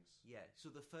songs. Yeah, so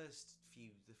the first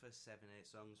 7-8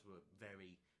 songs were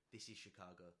very. This is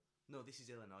Chicago. No, this is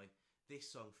Illinois. This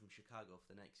song from Chicago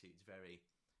for the next few, it's very.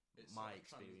 It's my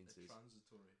experiences.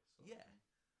 Transitory. Yeah,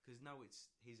 because now it's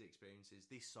his experiences.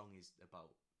 This song is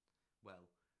about, well,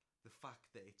 the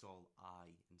fact that it's all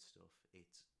I and stuff.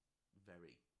 It's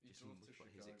very. Just much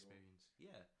about his experience.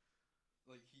 Yeah.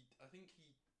 Like I think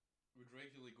he would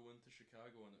regularly go into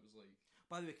Chicago, and it was like.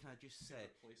 By the way, can I just say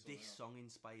this song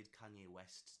inspired Kanye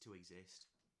West to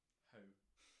exist? How?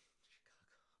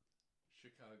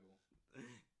 Chicago.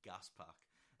 Gas pack.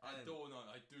 I do not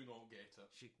get it.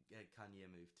 Kanye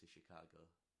moved to Chicago.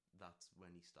 That's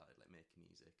when he started making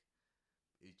music.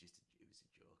 It was a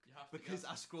joke. Because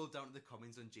I scrolled down to the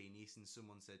comments on Genius and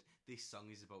someone said this song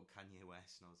is about Kanye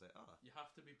West, and I was like, oh. You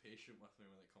have to be patient with me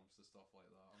when it comes to stuff like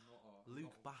that. I'm not.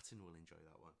 Luke Batten will enjoy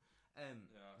that one.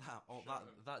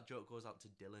 That joke goes out to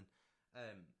Dylan.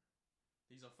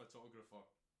 He's a photographer.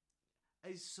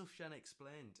 As Sufjan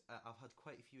explained, I've had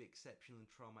quite a few exceptional and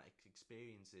traumatic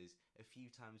experiences a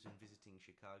few times when visiting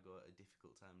Chicago at a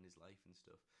difficult time in his life and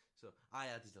stuff. So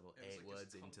I added about 8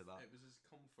 words into that. It was his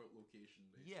comfort location,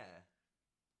 basically. Yeah.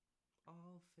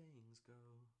 All things go.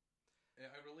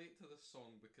 I relate to this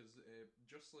song because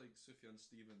just like Sufjan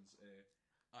Stevens,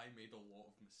 I made a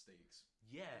lot of mistakes.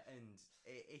 Yeah, and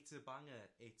it's a banger.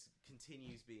 It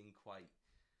continues being quite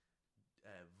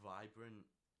vibrant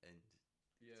and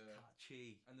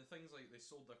catchy. And the things like they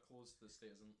sold their clothes to the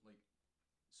States and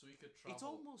so he could travel. It's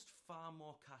almost far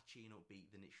more catchy and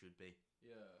upbeat than it should be.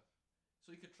 Yeah. So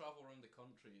he could travel around the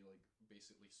country,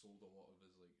 basically sold a lot of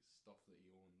his stuff that he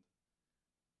owned.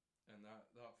 And that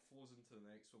flows into the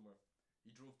next one where he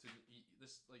drove to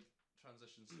this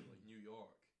transitions to New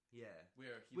York. Yeah.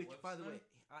 Where he Which, lives by the now. way,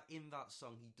 in that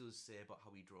song he does say about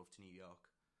how he drove to New York.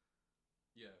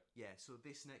 Yeah. Yeah, so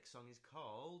this next song is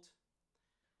called...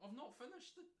 I've not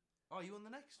finished it. Oh, you on the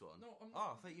next one? No, I'm not.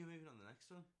 Oh, I thought you were moving on to the next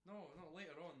one. No,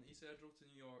 later on. He said I drove to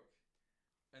New York,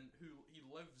 and he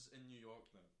lives in New York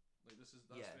now. That's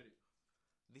very...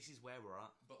 This is where we're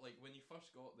at. But when he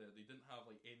first got there, they didn't have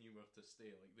anywhere to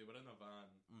stay. They were in a van,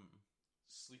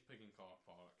 sleeping in car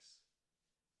parks,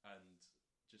 and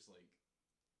just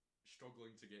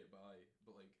struggling to get by.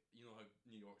 But you know how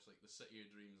New York's the city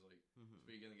of dreams. It's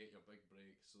where you're gonna get your big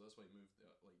break. So that's why he moved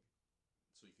there. So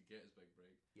he could get his big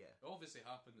break. Yeah. It obviously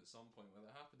happened at some point. Whether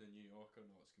it happened in New York or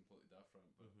not, it's completely different.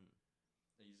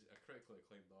 But he's a critically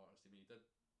acclaimed artist. I mean, he did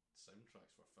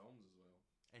soundtracks for films as well.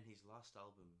 And his last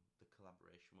album, the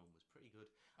collaboration one, was pretty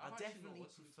good. I definitely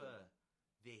prefer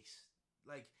this.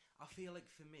 I feel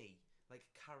for me,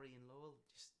 Carrie and Lowell,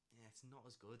 it's not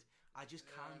as good. I just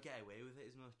can't get away with it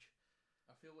as much.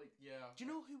 I feel yeah. Do you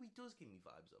know who he does give me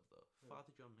vibes of, though? Who?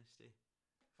 Father John Misty.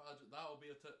 That'll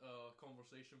be a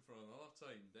conversation for another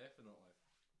time, definitely.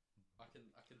 I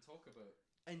can talk about.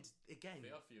 And again,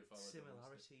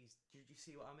 similarities. Did you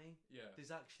see what I mean? Yeah.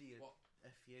 There's actually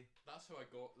a few. That's how I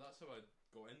got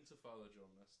into Father John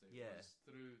Misty. Yeah. Was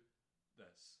through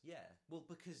this. Yeah. Well,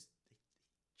 because it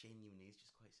genuinely is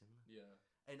just quite similar. Yeah.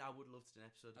 And I would love to do an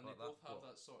episode and about that. And they both have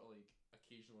that sort of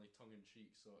occasionally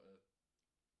tongue-in-cheek sort of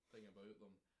thing about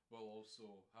them, while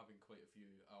also having quite a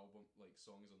few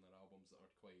songs on their albums that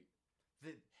are quite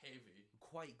heavy.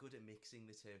 Quite good at mixing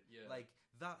the two. Yeah.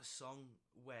 That song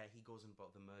where he goes on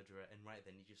about the murderer, and right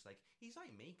then he's like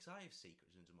me, because I have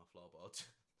secrets under my floorboards.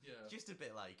 Yeah. Just a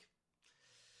bit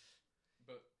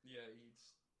But yeah,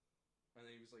 and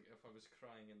he was if I was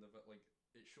crying in the bit,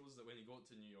 it shows that when he got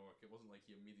to New York, it wasn't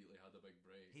he immediately had a big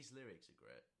break. His lyrics are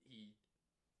great. He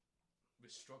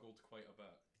was struggled quite a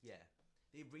bit. Yeah.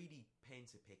 It really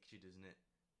paints a picture, doesn't it?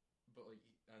 But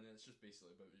and it's just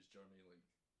basically about his journey,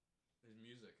 his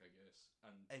music, I guess.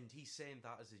 And he's saying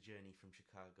that as a journey from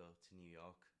Chicago to New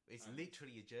York. It's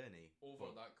literally a journey.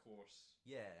 Over that course.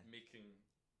 Yeah.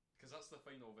 Because that's the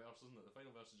final verse, isn't it? The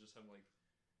final verse is just him,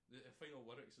 the final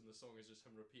lyrics in the song is just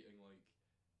him repeating,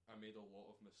 I made a lot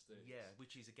of mistakes. Yeah,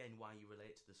 which is again why you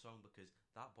relate to the song, because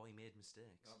that boy made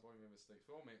mistakes. That boy made mistakes.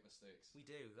 We all make mistakes. We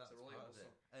do. That's part of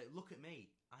it. Look at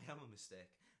me. I am a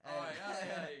mistake. Aye.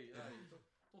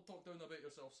 Don't talk down about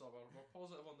yourself, sir. We're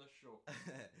positive on this show.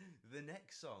 The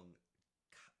next song,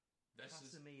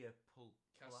 Casimir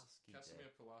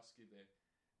Pulaski Day.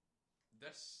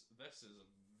 This is a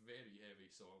very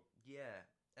heavy song. Yeah.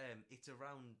 It's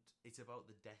about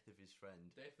the death of his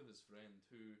friend.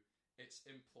 Who it's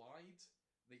implied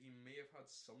that he may have had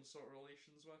some sort of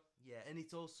relations with. Yeah, and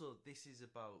it's also, this is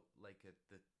about like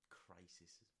the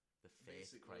crisis, the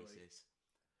faith Basically, crisis,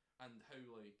 and how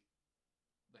like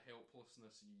the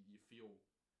helplessness you feel,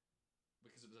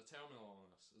 because it was a terminal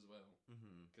illness as well,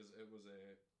 because it was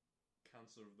a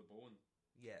cancer of the bone.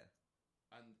 Yeah,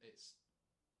 and it's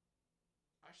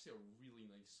actually a really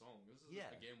nice song. This is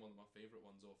again one of my favourite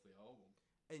ones off the album.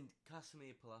 And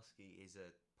Casimir Pulaski is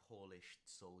a Polish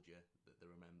soldier that they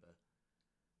remember.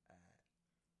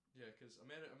 Yeah, because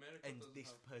America and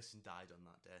this person died on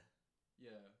that day.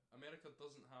 Yeah, America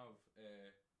doesn't have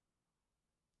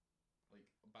like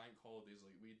bank holidays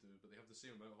like we do, but they have the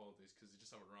same amount of holidays because they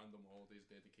just have random holidays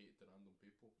dedicated to random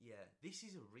people. Yeah, this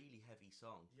is a really heavy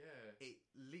song. Yeah, it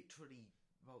literally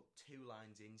about 2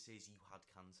 lines in says you had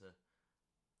cancer.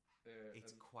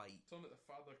 It's quite. Talking about the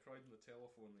father cried on the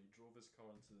telephone and he drove his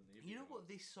car into the Navy. You know what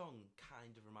this song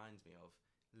kind of reminds me of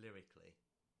lyrically?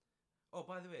 Oh,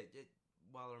 by the way,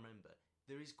 while I remember,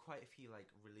 there is quite a few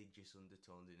like religious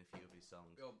undertones in a few of his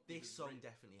songs. Well, this song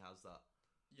definitely has that.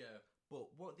 Yeah. But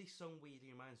what this song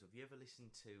weirdly reminds me of, you ever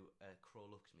listened to Crow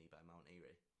Looks Me by Mount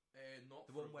Eerie? Not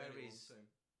the for one where a very his long time.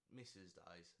 missus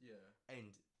dies. Yeah.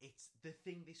 And it's the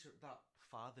thing that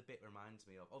father bit reminds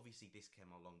me of. Obviously, this came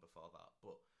along before that,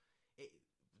 but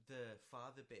the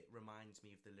father bit reminds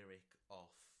me of the lyric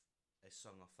off a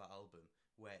song off that album,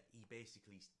 where he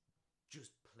basically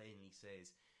just plainly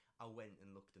says, I went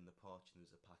and looked in the porch and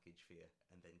there was a package for you,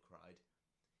 and then cried.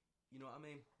 You know what I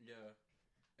mean? Yeah.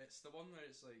 It's the one where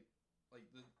it's like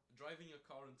the driving your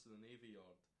car into the Navy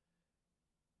Yard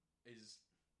is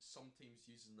sometimes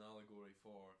used as an allegory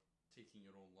for taking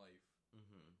your own life.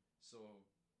 Mm-hmm. So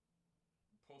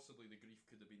possibly the grief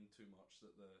could have been too much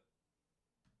that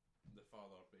the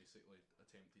father basically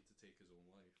attempted to take his own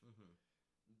life. Mm-hmm.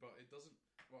 But it doesn't.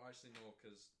 Well, actually no,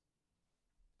 because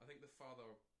I think the father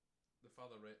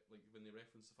like when they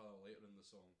reference the father later in the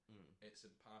song, it's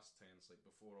in past tense, like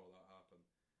before all that happened.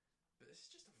 But it's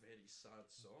just a very sad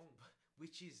song,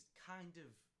 which is kind of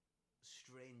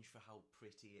strange for how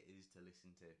pretty it is to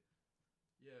listen to.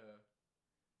 Yeah,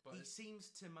 but he seems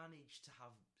to manage to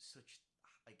have such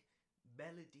like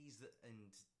melodies and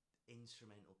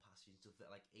instrumental passages and stuff that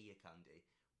like ear candy.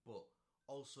 But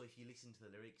also, if you listen to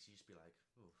the lyrics, you just be like,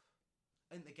 oof.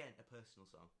 And again, a personal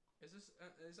song. Is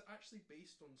it actually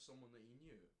based on someone that you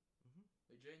knew? Mm-hmm.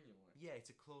 Like genuinely? Yeah, it's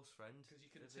a close friend. Because you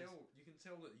can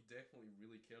tell that he definitely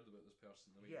really cared about this person.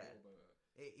 The way he felt about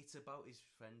it. It's about his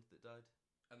friend that died.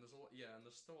 And there's a lot. Yeah, and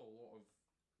there's still a lot of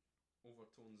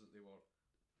overtones that they were.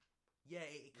 Yeah,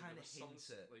 it kind of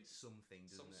hints at like something,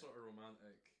 doesn't some sort of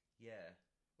romantic. Yeah.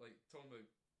 Like talking about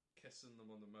kissing them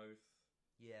on the mouth.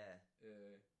 Yeah.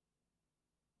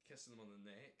 Kissing them on the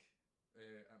neck.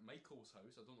 At Michael's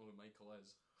house. I don't know who Michael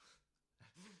is.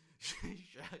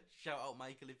 Shout out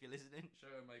Michael if you're listening.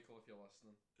 Shout out Michael if you're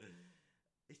listening.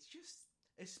 It's just,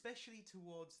 especially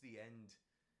towards the end,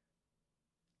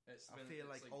 I feel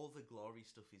like all the glory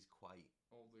stuff is quite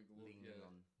leaning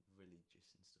on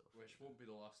religious and stuff. Which won't be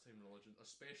the last time religion,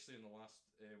 especially in the last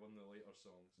one of the later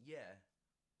songs. Yeah,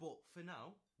 but for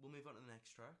now, we'll move on to the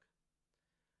next track.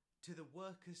 To the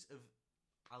workers of,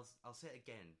 I'll say it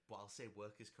again, but I'll say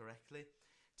workers correctly.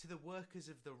 To the workers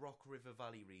of the Rock River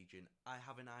Valley region, I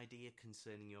have an idea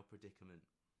concerning your predicament.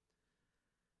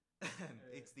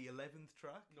 It's the 11th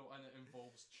track. No, and it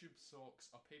involves tube socks,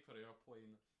 a paper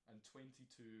airplane, and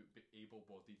 22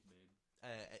 able-bodied men.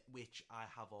 Which I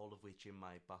have all of which in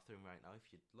my bathroom right now, if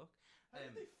you'd look. How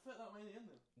did they fit that many in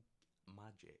there?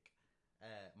 Magic.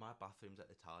 My bathroom's at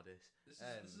the TARDIS. This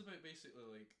is about basically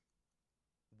like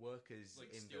workers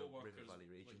like in the River Valley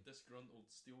region, like disgruntled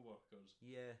steel workers.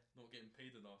 Yeah, not getting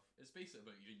paid enough. It's basically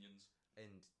about unions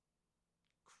and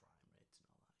crime rates and all that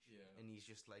shit. Yeah, and he's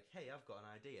just like, "Hey, I've got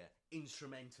an idea,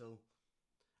 instrumental."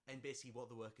 And basically, what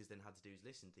the workers then had to do is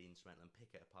listen to the instrumental and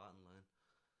pick it apart and learn.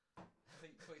 I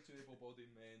think 22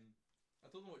 able-bodied men. I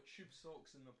don't know what tube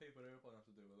socks and a paper airplane have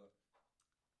to do with it.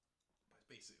 But it's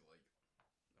basically like,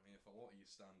 I mean, if a lot of you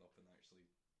stand up and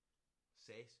actually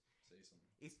say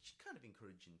something, it's kind of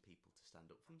encouraging people to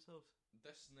stand up for themselves.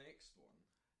 This next one,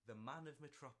 The Man of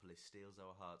Metropolis Steals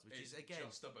Our Hearts, which is again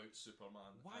just about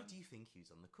Superman. Why do you think he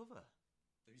was on the cover?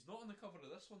 He's not on the cover of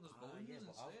this one. There's balloons yeah,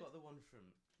 but instead. I've got the one from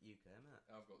UK, mate.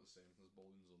 I've got the same. There's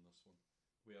balloons on this one.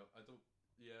 Where I don't.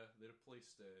 Yeah, they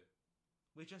replaced.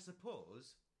 Which I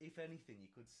suppose, if anything,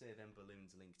 you could say them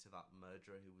balloons linked to that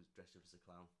murderer who was dressed up as a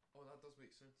clown. Oh, that does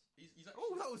make sense. He's actually.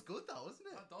 Oh, that was good, that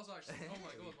wasn't it? That does actually. Oh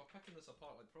my god, we're picking this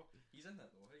apart like pro. He's in it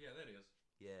though. Yeah, there he is.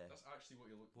 Yeah. That's actually what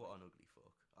you look. What like. an ugly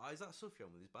fuck. Is that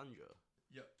Sufjan with his banjo?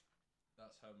 Yep.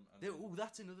 That's him. And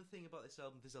That's another thing about this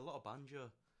album. There's a lot of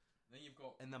banjo. then you've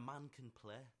got. And the man can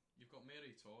play. You've got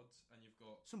Mary Todd, and you've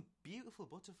got. Some beautiful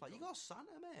butterfly. You got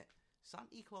Santa, mate.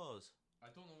 Santa Claus. I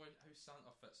don't know how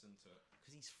Santa fits into it.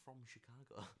 Because he's from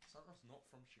Chicago. Santa's not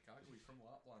from Chicago. He's from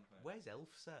Lapland, man. Where's Elf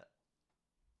set?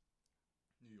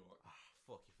 New York.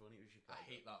 Fuck, if only it was Chicago. I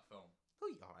hate that film. Oh,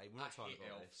 alright, we're not I talking hate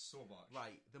about Elf this. so much.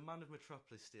 Right, the man of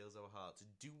Metropolis steals our hearts.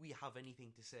 Do we have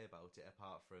anything to say about it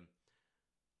apart from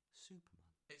Superman?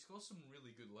 It's got some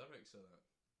really good lyrics in it.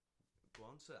 Go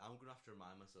on, sir. I'm gonna have to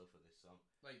remind myself of this song.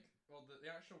 Like, well, the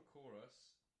actual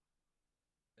chorus,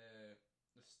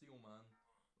 the Steel Man,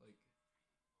 like,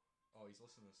 oh, he's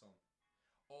listening to the song.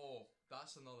 Oh,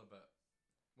 that's another bit.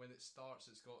 When it starts,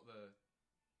 it's got the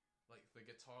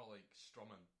guitar like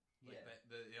strumming, like Yeah.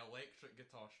 the electric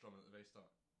guitar strumming at the very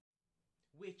start.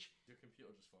 Which, Your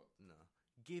computer just fucked. no.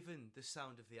 Given the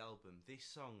sound of the album, this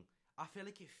song, I feel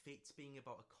like it fits being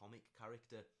about a comic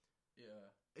character.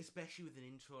 Yeah, Especially with an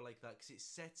intro like that, because it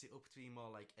sets it up to be more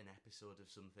like an episode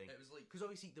of something. it was like, Because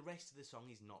obviously the rest of the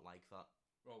song is not like that.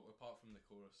 well, apart from the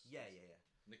chorus. Yeah.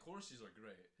 And the choruses are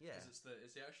great. Yeah. Because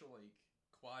it's the actual like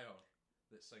choir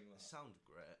that sing They that. sound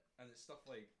great. And it's stuff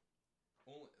like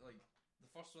only like the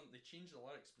first one they change the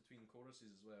lyrics between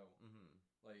choruses as well. Mm-hmm.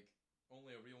 Like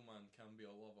only a real man can be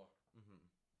a lover. Mm-hmm.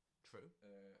 True.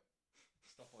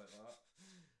 Stuff like that.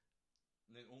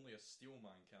 And then only a steel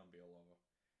man can be a lover.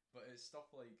 But it's stuff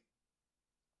like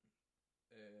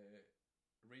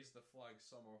raise the flag,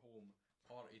 summer home,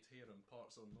 parted hair and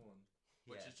parts unknown,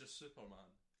 which Yeah. is just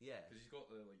Superman Yeah. because he's got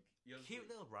the like ears. Cute like,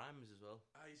 little rhymes as well.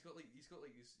 he's got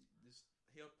this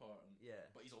hair part, and, Yeah.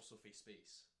 but he's also face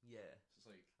space. Yeah. So it's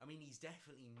like I mean, he's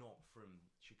definitely not from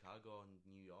Chicago and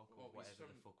New York or well, he's whatever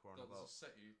the from- fuck we're on there's about. a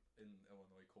city in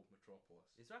Illinois called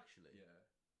Metropolis. Is there actually? Yeah,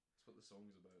 that's what the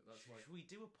song's about. That's why Should we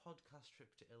do a podcast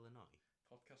trip to Illinois?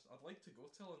 podcast. I'd like to go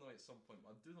to Illinois at some point,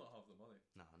 but I do not have the money.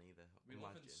 No, neither. We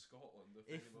live Imagine. in Scotland. If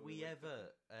anybody we would-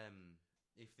 ever,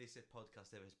 if this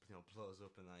podcast ever blows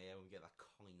up and we get that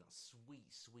coin, that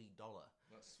sweet dollar,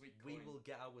 that sweet we coin, will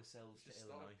get ourselves to just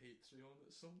start Illinois. a Patreon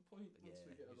at some point Yeah, once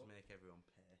we get just enough. make everyone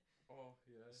pay. Oh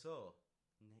yeah. So,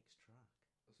 next track.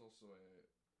 There's also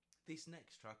This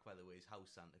next track, by the way, is How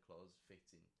Santa Claus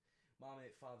Fits In. My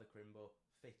mate Father Crimbo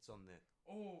fits on the...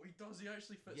 oh, he does. He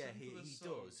actually fits Yeah, into he this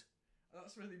song. does.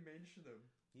 That's where they mention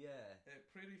him. Yeah.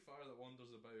 Prairie Fire That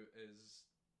Wanders About is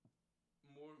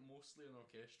mostly an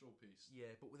orchestral piece.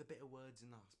 Yeah, but with a bit of words in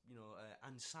that,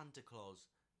 and Santa Claus,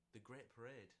 the Great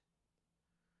Parade.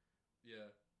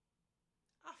 Yeah.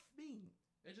 I mean,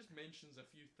 It just mentions a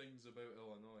few things about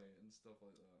Illinois and stuff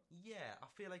like that. yeah, I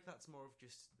feel like that's more of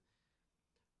just...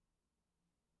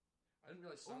 I didn't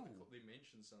realise they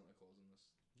mentioned Santa Claus in this.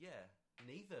 Yeah,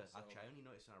 neither. So- Actually, I only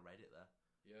noticed when I read it there.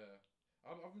 Yeah.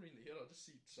 I haven't read it here, I just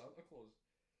see Santa Claus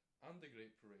and the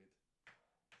Great Parade.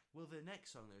 Well, the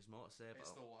next song there's more to say about.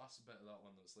 It's the last bit of that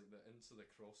one that's like the Into the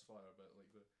Crossfire bit, like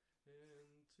the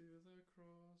Into the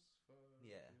Crossfire.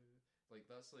 Yeah. Like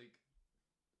that's like,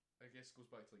 I guess goes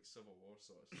back to like Civil War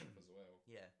sort of stuff as well.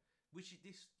 Yeah, which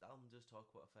this album does talk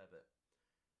about a fair bit.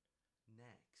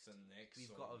 Next, The next we've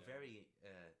song, got a yeah. very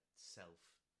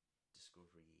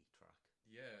self-discovery track.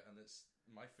 Yeah, and it's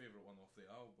my favourite one off the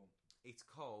album. It's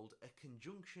called A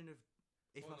Conjunction of...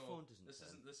 If Oh, my no, phone doesn't this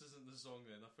turn. isn't the song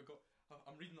then. I forgot.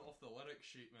 I'm reading it off the lyric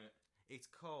sheet, mate. It's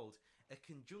called A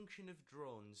Conjunction of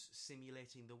Drones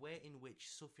Simulating the Way in Which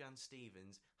Sufjan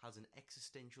Stevens Has an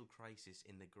Existential Crisis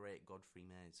in the Great Godfrey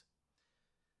Maze.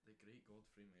 The Great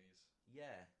Godfrey Maze.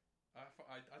 Yeah.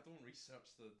 I don't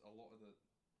research a lot of the.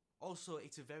 Also,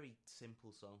 it's a very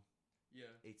simple song. Yeah,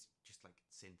 It's just like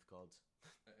synth chords.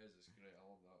 it is. It's great. I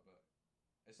love that bit.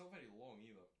 It's not very long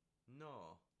either.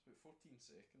 No, It's about 14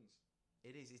 seconds.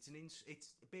 it is. It's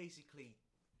it's basically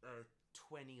a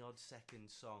 20-odd second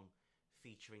song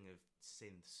featuring of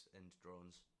synths and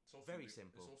drones. It's also Very the,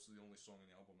 simple. It's also the only song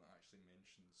on the album that actually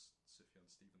mentions Sufjan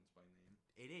Stevens by name.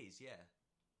 It is, yeah.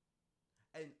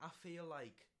 And I feel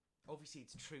like, obviously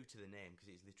it's true to the name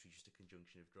because it's literally just a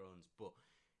conjunction of drones, but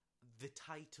the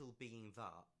title being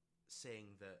that,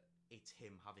 saying that it's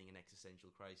him having an existential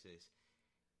crisis,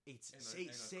 it In a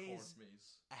chord says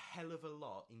maze. a hell of a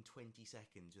lot in 20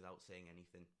 seconds without saying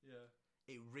anything. Yeah.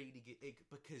 It really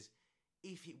because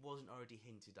if it wasn't already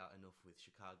hinted at enough with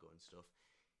Chicago and stuff,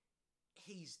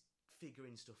 he's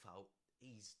figuring stuff out.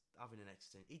 He's having an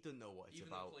accident. He doesn't know what it's Even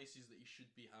about. in places that he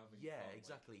should be having Yeah, fun.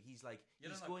 exactly. He's like,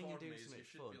 you're he's in a going and corn doing maze, something you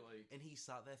should fun. be like, And he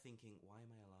sat there thinking, why am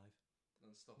I alive?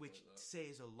 and stuff Which like that.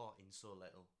 says a lot in so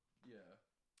little. Yeah.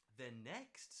 The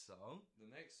next song...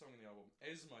 The next song on the album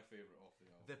is my favourite off the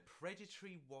album. The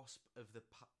Predatory Wasp of the...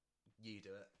 You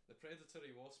do it. The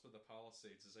Predatory Wasp of the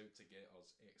Palisades is out to get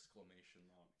us! Exclamation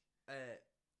mark.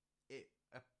 It,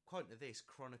 according to this,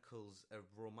 chronicles a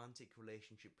romantic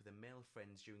relationship with a male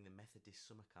friend during the Methodist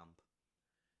summer camp.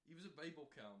 He was at Bible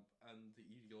camp and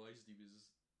he realised he was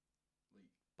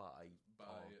like By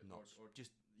or not, or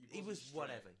just he was straight.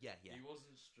 whatever. Yeah. He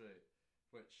wasn't straight,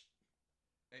 which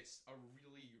it's a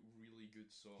really, really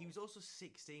good song. He was also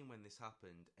 16 when this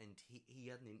happened, and he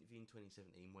had an interview in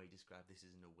 2017 where he described this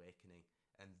as an awakening,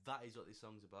 and that is what this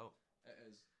song's about. It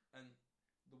is, and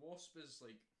the Wasp is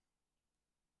like,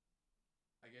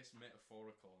 I guess,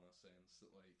 metaphorical in a sense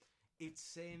that like it's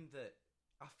saying that.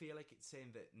 I feel like it's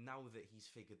saying that now that he's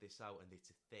figured this out and it's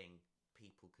a thing,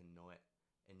 people can know it,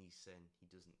 and he's saying he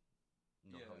doesn't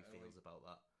know how he feels about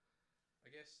that. I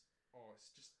guess. Oh,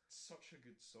 it's just such a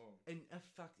good song. And in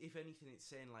fact, if anything, it's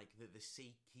saying like that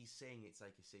he's saying it's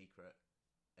like a secret,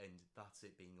 and that's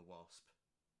it being a wasp.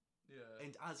 Yeah.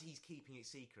 And as he's keeping it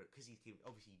secret, because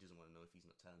obviously he doesn't want to know if he's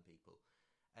not telling people.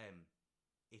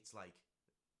 It's like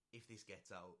if this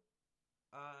gets out,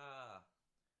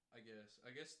 I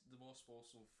guess the wasp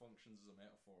also functions as a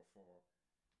metaphor for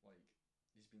like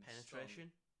he's been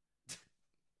penetration.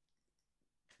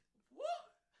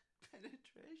 What?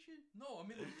 Penetration? No, I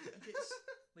mean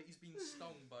like he's been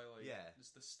stung by like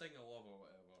just the sting of love or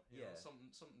whatever. You know,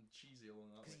 something cheesy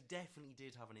along that. Because he definitely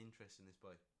did have an interest in this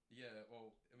boy. Yeah,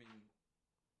 well, I mean,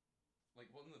 like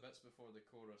one of the bits before the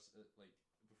chorus, like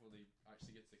before they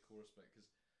actually get to the chorus bit, because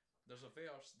there's a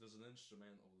verse, there's an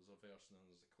instrumental, there's a verse, and then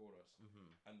there's the chorus,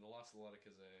 and the last lyric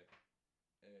is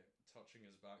touching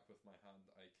his back with my hand,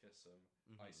 I kiss him.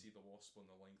 I see the wasp on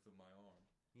the length of my arm.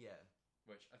 Yeah.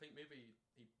 Which I think maybe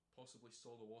he possibly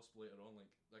saw the wasp later on,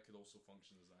 like that could also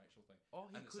function as an actual thing.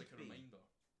 Or and it's like a reminder.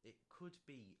 It could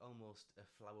be almost a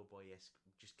Flower Boy-esque,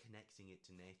 just connecting it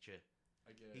to nature.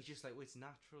 I guess. He's just like, well, it's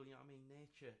natural, you know what I mean?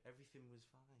 Nature, everything was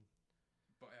fine.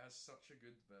 But it has such a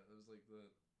good bit. It was like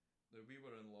the we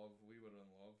were in love,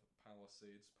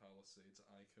 Palisades,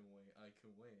 I can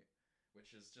wait.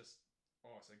 Which is just,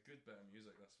 it's a good bit of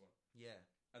music, this one. Yeah.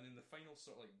 And then the final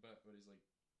sort of like bit where he's like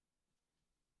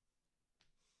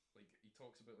he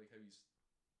talks about like how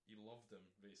he loved him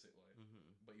basically,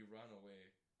 but he ran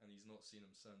away and he's not seen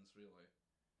him since really.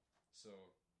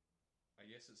 So I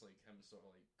guess it's like him sort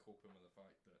of like coping with the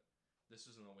fact that this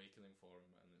was an awakening for him,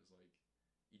 and it's like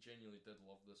he genuinely did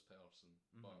love this person,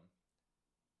 but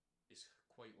is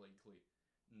quite likely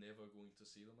never going to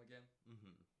see them again.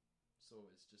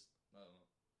 So it's just, I don't know.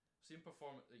 See him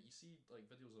perform. Like, you see like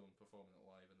videos of him performing it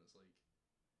live, and it's like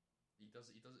he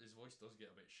does. His voice does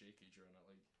get a bit shaky during it.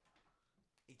 Like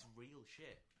it's real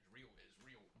shit. It's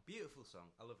real. Beautiful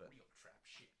song. I love it. Real trap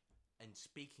shit. And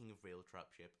speaking of real trap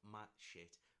shit,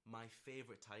 my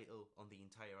favourite title on the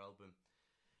entire album.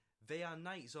 They are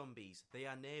night zombies. They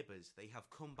are neighbours. They have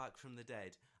come back from the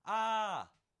dead.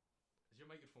 Ah! Is your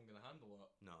microphone going to handle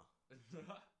that? No.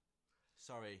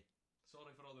 Sorry.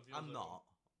 Sorry for all the viewers. I'm not.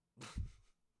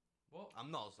 What?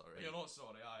 I'm not sorry. You're not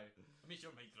sorry, aye. I mean, it's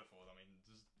your microphone. I mean,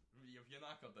 just if you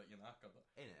knackered it, you knackered it.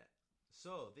 Innit?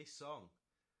 So, this song.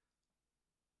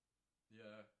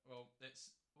 Yeah. Well,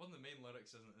 it's one of the main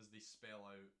lyrics, isn't it, is they spell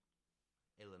out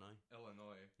Illinois.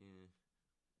 Yeah.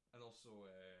 And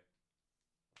also,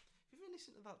 have you ever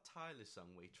listened to that Tyler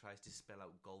song where he tries to spell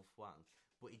out golf wank,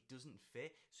 but it doesn't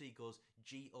fit? So he goes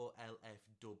GOLF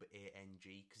dub ANG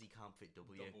because he can't fit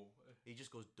W. Double. He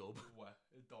just goes dub.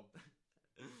 Dub.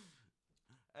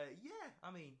 Yeah,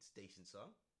 I mean, it's a decent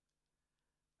song.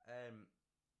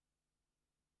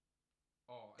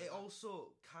 It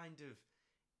also kind of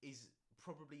is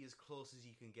probably as close as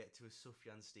you can get to a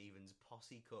Sufjan Stevens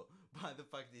posse cut by the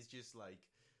fact it's just like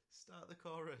start the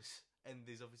chorus and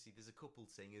there's a couple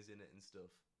singers in it and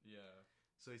stuff. Yeah.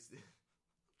 So it's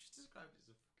just described as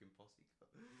a fucking posse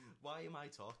cut. Why am I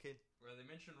talking? Well, they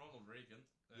mentioned Ronald Reagan.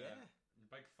 Yeah.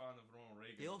 Big fan of Ronald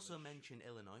Reagan. They also mention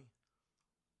Illinois.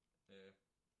 Yeah.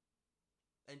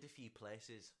 And a few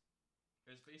places.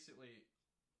 It's basically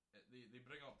they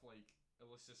bring up like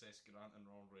Ulysses S. Grant and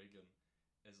Ronald Reagan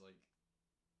is like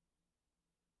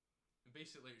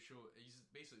basically he's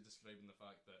basically describing the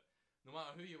fact that no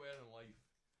matter who you were in life,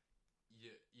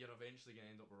 you're eventually gonna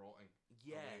end up rotting.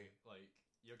 Yeah. Away. Like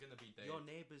you're gonna be dead. Your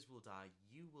neighbours will die.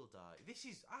 You will die. This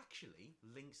is actually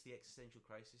links the existential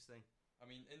crisis thing. I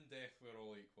mean, in death we're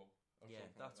all equal. Yeah,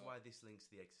 that's why this links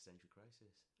to the existential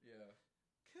crisis. Yeah.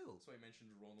 Cool. That's why I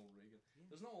mentioned Ronald Reagan. Yeah.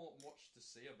 There's not a lot much to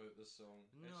say about this song.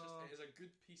 No. It is a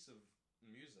good piece of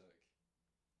music.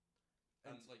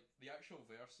 And like the actual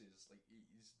verses, like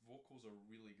his vocals are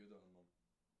really good on them.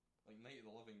 Like Night of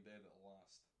the Living Dead at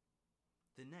last.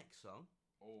 The next song,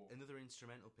 another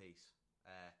instrumental piece.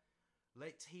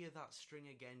 Let's hear that string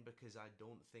again, because I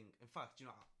don't think. In fact,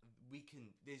 we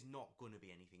can. There's not going to be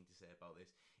anything to say about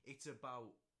this. It's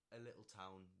about a little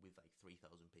town with like 3,000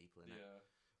 people in it. Yeah,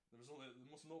 there was only the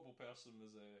most notable person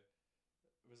was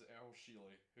Earl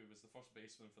Shealy, who was the first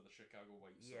baseman for the Chicago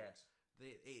White Sox.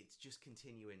 Yeah. It's just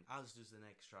continuing, as does the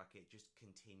next track. It just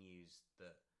continues the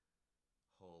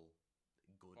whole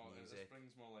good music. This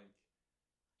brings more like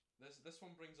this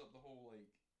one brings up the whole like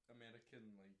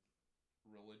American like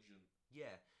religion.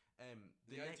 Yeah,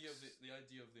 the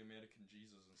idea of the American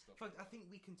Jesus and stuff. In fact, I think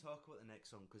we can talk about the next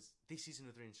song, because this is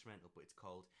another instrumental, but it's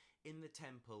called "In the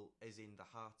Temple, as in the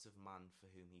heart of man for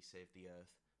whom he saved the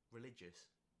earth."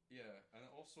 Religious. Yeah, and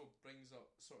it also brings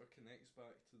up, sort of connects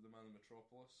back to the Man of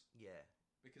Metropolis. Yeah.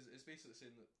 Because it's basically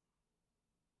saying that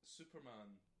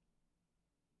Superman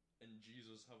and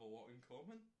Jesus have a lot in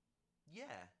common.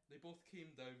 Yeah. They both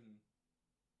came down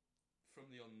from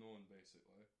the unknown,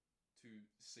 basically, to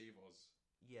save us.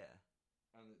 Yeah.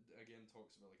 And it again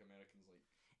talks about, like, Americans, like...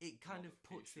 It kind of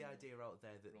puts the idea out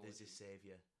there that religion. There's a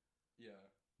saviour. Yeah.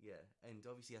 Yeah, and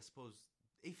obviously I suppose,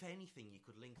 if anything, you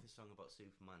could link the song about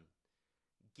Superman,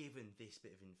 given this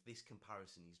bit of this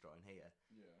comparison he's drawing here,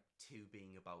 to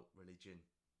being about religion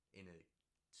in a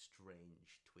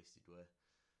strange, twisted way.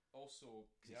 Also,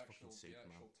 the actual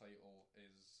title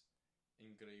is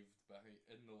engraved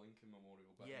in the Lincoln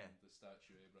Memorial behind the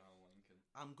statue of Abraham Lincoln.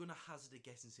 I'm gonna hazard a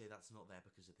guess and say that's not there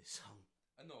because of this song.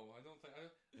 No, I don't think.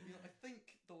 I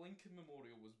think the Lincoln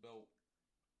Memorial was built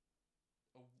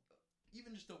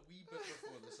even just a wee bit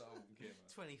before this album came out.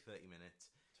 20-30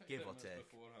 minutes. Give or take.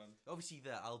 Beforehand. Obviously,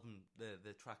 the album,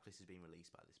 the track list has been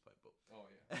released by this point, but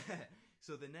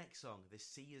so the next song, the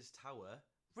Sears Tower,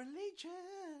 religious,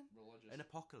 an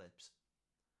apocalypse.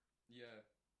 Yeah,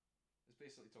 it's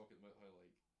basically talking about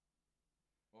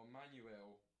how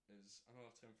Emmanuel is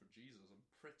another term for Jesus. I'm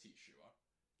pretty sure.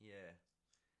 Yeah,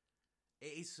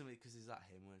 it is something because there's that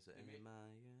hymn. Where is it?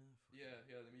 Yeah.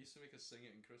 They used to make us sing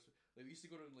it in Christmas. Like, we used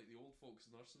to go around like the old folks'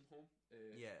 nursing home.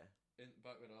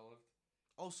 Back where I lived.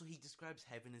 Also, he describes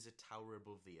heaven as a tower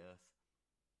above the earth.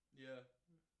 Yeah.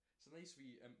 It's a nice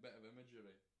wee bit of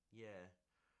imagery. Yeah.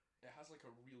 It has like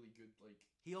a really good like...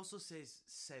 He also says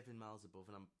 7 miles above,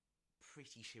 and I'm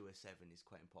pretty sure 7 is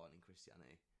quite important in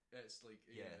Christianity. It's like,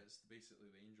 it's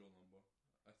basically the angel number,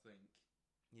 I think.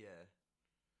 Yeah.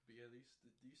 But yeah, they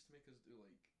used to make us do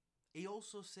like... He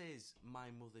also says,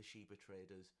 my mother, she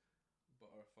betrayed us.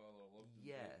 But our father loved him.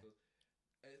 Yeah.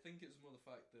 I think it's more the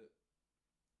fact that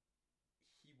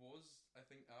he was, I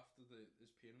think, after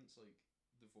his parents like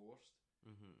divorced,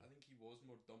 I think he was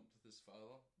more dumped with his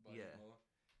father by his mother.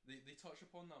 They touch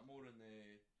upon that more in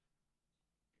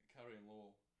Carrie and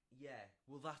Lowell. Yeah,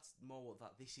 well, that's more what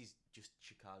this is just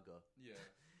Chicago. Yeah.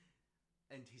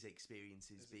 And his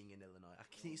experiences being in Illinois.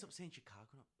 Can you stop saying Chicago,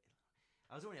 not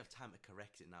Illinois? I don't really have time to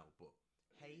correct it now, but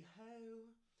hey ho.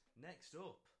 Next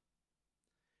up,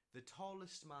 The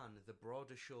Tallest Man, The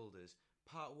Broader Shoulders.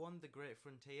 Part 1, The Great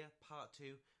Frontier. Part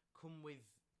 2,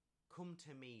 Come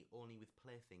to Me Only with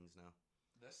Playthings Now.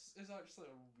 This is actually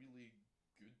a really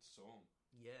good song.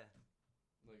 Yeah.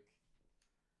 Like,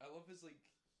 I love the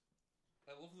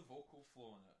vocal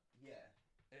flow in it. Yeah.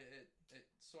 It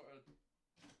sort of...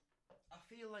 I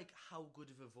feel like how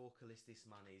good of a vocalist this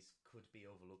man is could be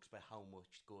overlooked by how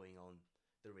much going on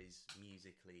there is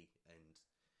musically and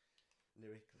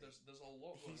lyrically. There's a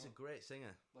lot going on. He's a great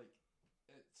singer. Like,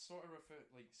 it sort of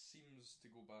seems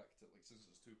to go back to, like, since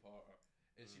it's two-parter,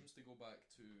 it seems to go back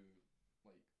to,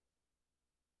 like,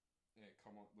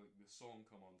 the song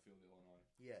Come On, Feel the Illinois.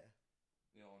 Yeah.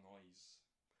 The Illinois.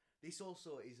 This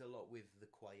also is a lot with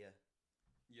the choir.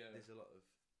 Yeah. There's a lot of...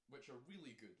 Which are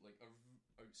really good, like, are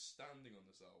outstanding on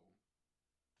this album.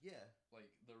 Yeah. Like,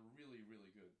 they're really,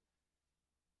 really good.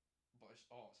 But it's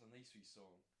a nice wee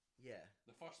song. Yeah.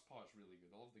 The first part's really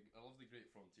good. I love the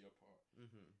Great Frontier part.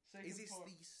 Is this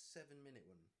the 7-minute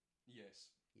one?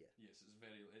 Yes. Yeah. Yes, it's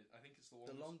I think it's the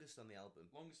longest. The longest on the album.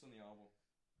 Longest on the album.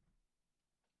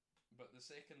 But the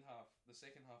second half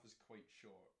is quite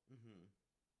short.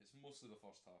 It's mostly the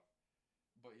first half.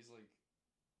 But he's like,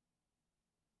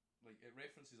 it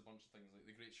references a bunch of things, like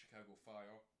the Great Chicago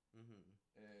Fire.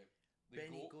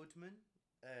 Benny Goodman,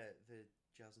 the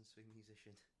jazz and swing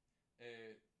musician.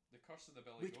 The Curse of the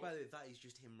Billy Which, Goat. by the way, that is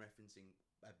just him referencing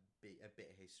a bit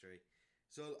of history.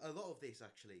 So a lot of this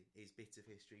actually is bits of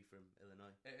history from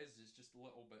Illinois. It is. It's just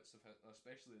little bits of it,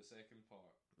 especially the second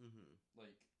part. Mm-hmm.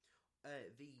 Like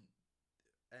the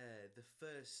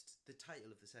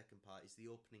title of the second part is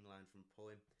the opening line from a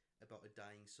poem about a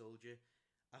dying soldier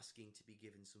asking to be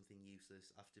given something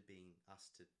useless after being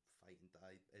asked to fight and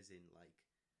die. As in, like,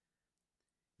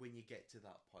 when you get to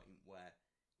that point where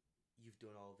you've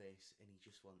done all this and he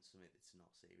just wants something that's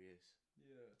not serious.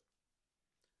 Yeah.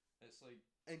 It's like...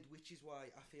 And which is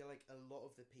why I feel like a lot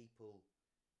of the people,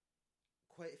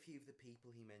 quite a few of the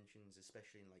people he mentions,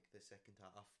 especially in like the second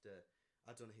half after,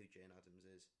 I don't know who Jane Addams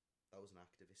is, that was an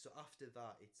activist. So after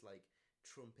that, it's like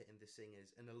Trumpet and the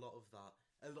Singers, and a lot of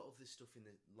the stuff in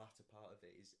the latter part of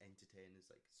it is entertainers,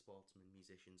 like sportsmen,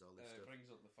 musicians, all this stuff. It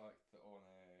brings up the fact that on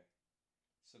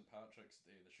St. Patrick's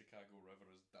Day, the Chicago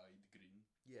River is dyed green.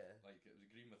 Yeah. Like, it was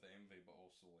green with envy, but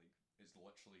also, like, it's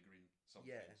literally green sometimes.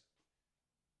 Yeah.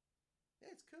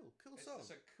 Yeah, it's cool. Cool song.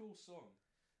 It's a cool song.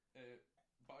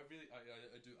 But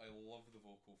I love the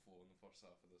vocal flow in the first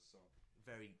half of this song.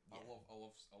 Very. Yeah. I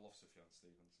love Sufjan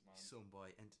Stevens, man. Some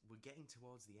boy, and we're getting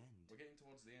towards the end.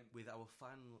 With our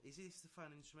final. Is this the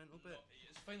final instrumental bit? No,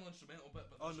 it's the final instrumental bit,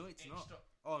 but no, it's not.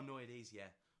 Oh no, it is. Yeah,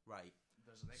 right.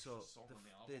 There's an extra song on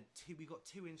the album. We got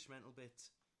two instrumental bits.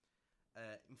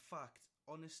 In fact,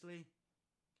 honestly,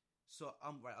 so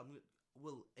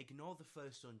we'll ignore the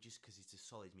first one just because it's a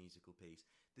solid musical piece.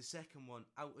 The second one,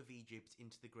 Out of Egypt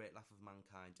into the Great Laugh of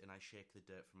Mankind, and I shake the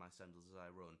dirt from my sandals as I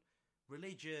run.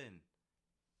 Religion.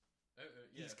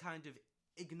 Yeah. He's kind of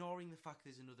ignoring the fact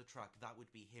there's another track. That would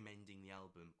be him ending the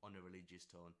album on a religious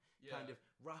tone. Yeah. Kind of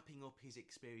wrapping up his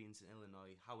experience in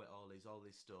Illinois, how it all is, all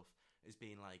this stuff, as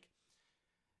being like,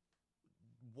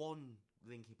 one,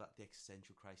 linking back the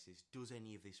existential crisis, does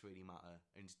any of this really matter?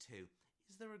 And two,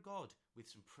 is there a God? With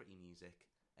some pretty music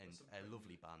and a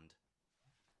lovely band.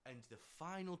 And the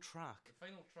final track...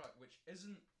 which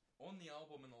isn't on the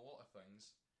album in a lot of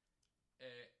things,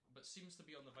 but seems to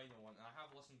be on the vinyl one, and I have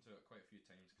listened to it quite a few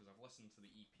times, because I've listened to the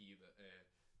EP that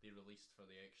they released for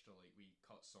the extra, like, wee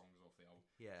cut songs off the album.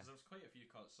 Yeah. Because there was quite a few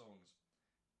cut songs,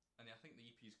 and I think the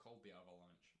EP is called The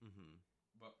Avalanche. Mm-hmm.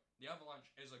 But The Avalanche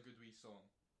is a good wee song.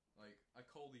 Like, I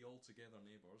call the all together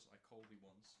neighbours, I call the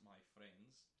once my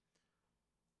friends.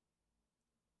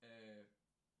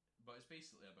 But it's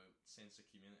basically about sense of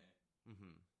community.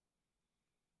 Mm-hmm.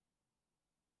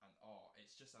 And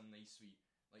it's just a nice wee,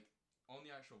 like, on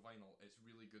the actual vinyl, it's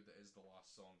really good that it's the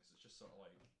last song, because it's just sort of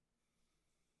like,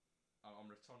 I'm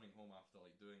returning home after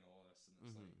like doing all this, and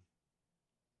it's like,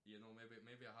 you know,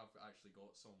 maybe I have actually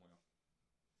got somewhere,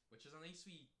 which is a nice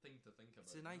wee thing to think about.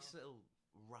 It's a nice little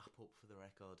wrap up for the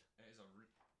record. It is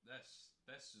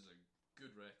this is a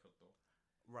good record though.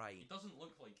 Right. He doesn't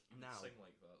look like he would sing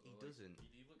like that though. He doesn't.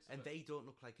 He looks and they don't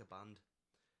look like a band.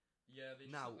 Yeah, they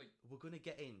just now, look like... we're going to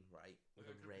get in, right, with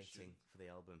Like a a group of rating for the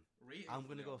album. I'm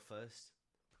going to go first,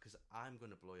 because I'm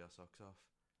going to blow your socks off.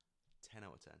 10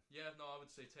 out of 10. Yeah, no, I would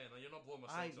say 10. You're not blowing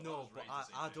my socks off. No, but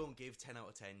I don't give 10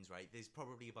 out of 10s, right? There's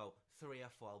probably about 3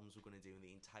 or 4 albums we're going to do in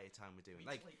the entire time we're doing.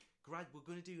 We're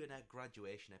going to do a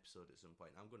graduation episode at some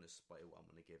point. I'm going to spoil what I'm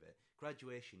going to give it.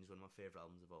 Graduation is one of my favourite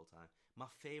albums of all time. My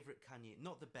favourite Kanye,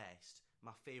 not the best,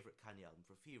 my favourite Kanye album,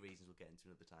 for a few reasons we'll get into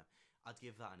another time. I'd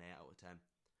give that an 8 out of 10.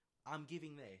 I'm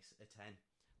giving this a 10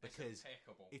 because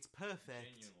it's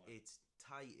perfect, genuinely. It's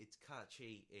tight, it's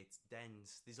catchy, it's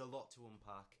dense, there's a lot to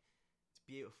unpack, it's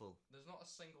beautiful. There's not a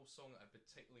single song that I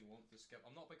particularly want to skip.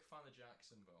 I'm not a big fan of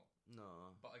Jacksonville.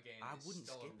 No. But again, I it's wouldn't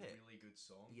still skip a it. really good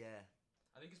song. Yeah.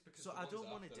 I think it's because so the I don't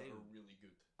ones want to after do are really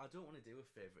good. I don't want to do a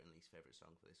favourite and least favourite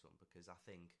song for this one because I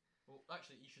think... Well,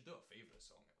 actually, you should do a favourite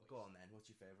song at least. Go on then, what's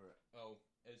your favourite? Oh,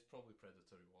 it's probably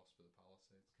Predatory Wasp of the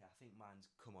Palisades. Okay, I think mine's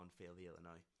Come On Feel the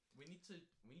Illinois. We need to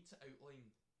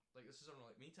outline, like, this is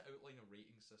like, we need to outline a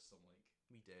rating system, like.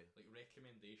 We do. Like,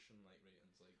 recommendation, like,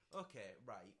 ratings, like. Okay,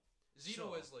 right.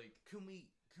 0 is like... Can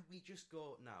we just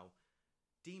go now?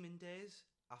 Demon Days,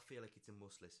 I feel like it's a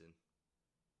must listen.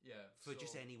 Yeah. For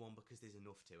just anyone because there's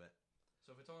enough to it.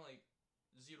 So if we're talking like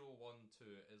 0, 1, 2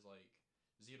 is like,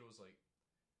 0 is like,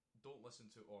 don't listen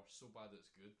to it or so bad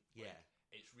it's good. Yeah. Like,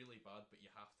 it's really bad, but you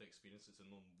have to experience it to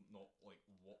know not like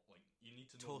what, like, you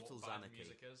need to know Total what bad Xanarchy.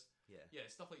 music is. Yeah.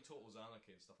 Yeah, stuff like Total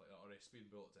Xanarchy and stuff like that, or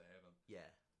Speed Bullet to Heaven. Yeah.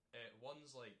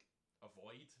 1's like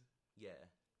Avoid. Yeah.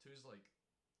 2's like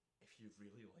if you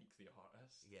really like the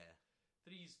artist. Yeah.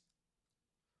 3's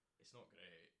it's not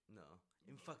great. No.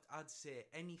 In fact, I'd say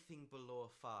anything below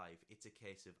 5, it's a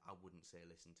case of I wouldn't say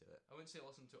listen to it. I wouldn't say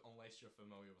listen to it unless you're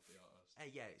familiar with the artist.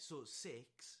 Yeah, so 6...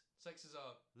 6 is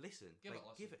a... Listen. Give it a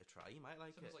listen. Give it a try, you might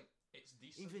like it. Like, It's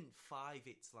decent. Even 5,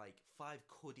 it's like 5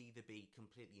 could either be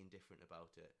completely indifferent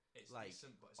about it. It's like,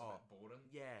 decent, but it's a bit boring.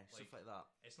 Yeah, stuff like that.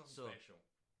 It's nothing So, special.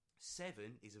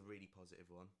 7 is a really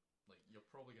positive one. Like it's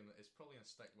probably gonna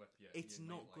stick with you. It's you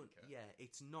not might good. like it. Yeah,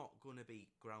 it's not gonna be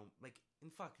ground. Like,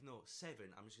 in fact, no. 7,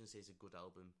 I'm just gonna say is a good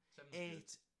album. 7's 8,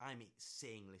 good. I'm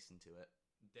saying listen to it.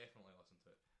 Definitely listen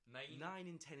to it. 9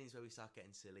 and 10 is where we start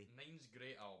getting silly. 9's a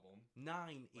great album.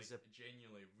 9 Like, is a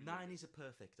genuinely really 9 good. is a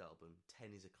perfect album.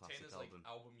 10 is a 10 classic is like album.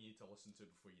 album you need to listen to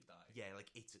before you die. Yeah,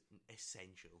 like it's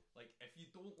essential. Like if you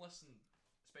don't listen,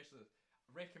 especially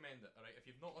recommend it. All right, if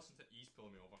you've not listened to it, he's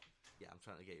pulling me over. Yeah, I'm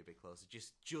trying to get you a bit closer,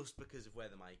 just because of where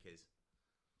the mic is.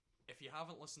 If you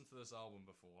haven't listened to this album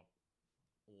before,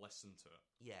 listen to it.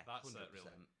 Yeah, That's 100%. it.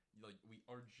 Really, like we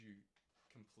urge you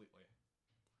completely.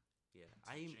 Yeah, To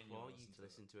I implore genuinely you to listen to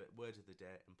listen to it. Word of the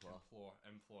day, implore.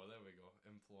 Implore. There we go.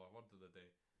 Implore. Word of the day.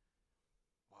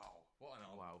 Wow, what an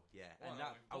album! Wow, yeah, What and an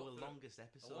that album. our Got through longest The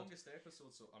episode. longest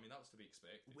episode. So I mean, that was to be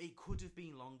expected. It could have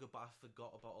been longer, but I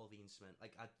forgot about all the instrument.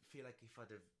 Like, I feel like if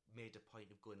I'd have made a point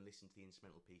of going and listening to the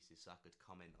instrumental pieces, so I could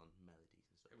comment on melodies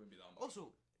and stuff. It wouldn't be that much.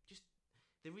 Also, just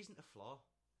there isn't a flaw.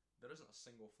 There isn't a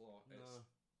single flaw. No. It's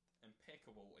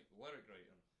impeccable. Like lyric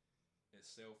writing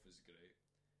itself is great.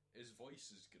 His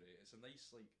voice is great. It's a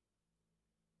nice like.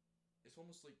 It's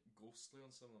almost like ghostly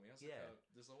on some of them. Yeah.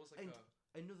 There's always like And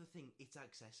another thing, it's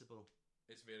accessible.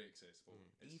 It's very accessible.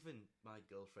 It's, Even my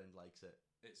girlfriend likes it.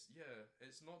 It's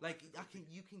not Like, difficult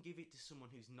you can give it to someone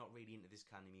who's not really into this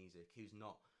kind of music, who's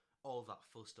not all that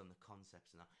fussed on the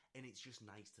concepts and that, and it's just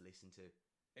nice to listen to.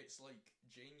 It's like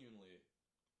genuinely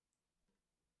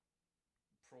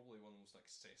probably one of the most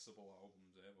accessible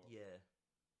albums ever. Yeah.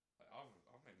 Like,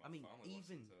 I've made my family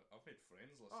listen to it. I've made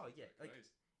friends listen Oh, to yeah, it. like-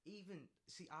 Christ. Even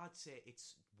see, I'd say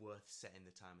it's worth setting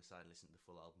the time aside and listening to the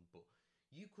full album, but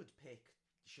you could pick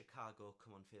Chicago,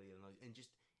 Come On Feel Illinois, and just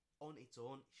on its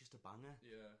own, it's just a banger.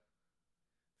 Yeah.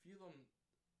 A few of them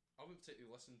I wouldn't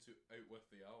particularly listen to out with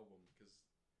the album because,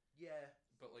 Yeah,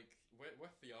 but like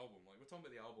with the album, like we're talking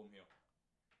about the album here.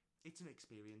 it's an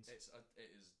experience. It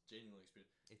is genuinely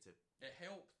experience. It's a It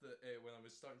helped that when I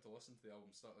was starting to listen to the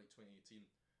album, start like 2018.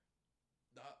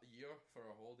 That year for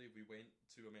our holiday, we went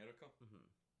to America,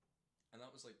 and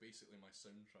that was like basically my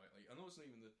soundtrack. Like I know it's not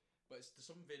even but it's there's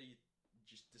something very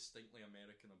just distinctly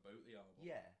American about the album.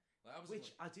 yeah. Like, I was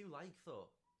Which I do like, though.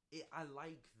 I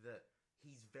like that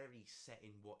he's very set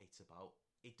in what it's about.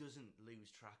 It doesn't lose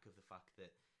track of the fact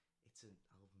that it's an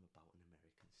album about an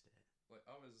American state. like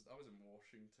I was in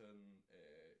Washington.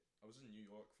 I was in New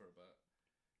York for a bit,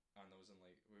 and I was in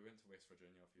like we went to West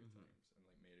Virginia a few times, and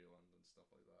like Maryland and stuff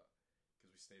like that,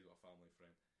 because we stayed with a family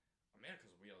friend.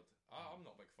 America's weird. I'm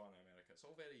not a big fan of America. It's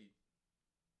all very,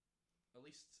 at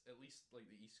least like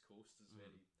the East Coast is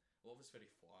very, a lot of it's very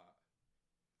flat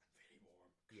and very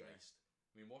warm. Yeah. Christ.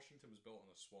 I mean, Washington was built on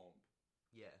a swamp,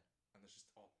 Yeah, and there's just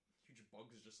huge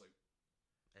bugs just like.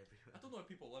 everywhere. I don't know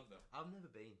if people live there. I've never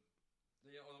been.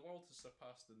 The world has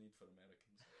surpassed the need for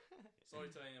Americans. Sorry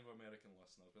to any of our American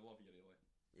listeners. We love you really.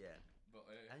 Yeah, But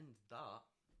and that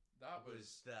that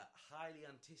was the highly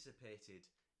anticipated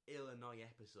Illinois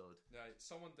episode. Right,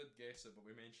 someone did guess it, but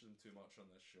we mentioned him too much on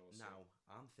this show. So. Now,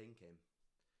 I'm thinking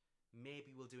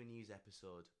maybe we'll do a news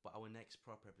episode, but our next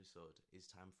proper episode is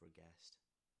time for a guest.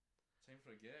 Time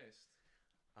for a guest.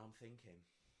 I'm thinking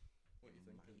What are you it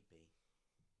thinking? might be.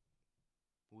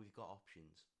 We've got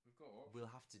options. We've got options. We'll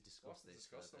have to We'll discuss have to this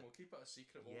discuss them. further. We'll keep it a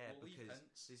secret. We'll, Yeah, we'll leave because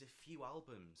hints. there's a few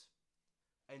albums,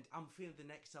 and I'm feeling the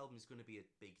next album is going to be a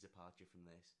big departure from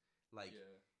this. Like,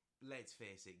 Yeah, let's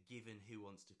face it, given who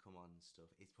wants to come on and stuff,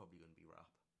 it's probably going to be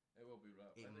rap. it will be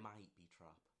rap. It I think- might be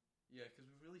trap. Yeah, because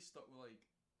we've really stuck with like.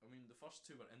 I mean, the first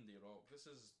two were indie rock. This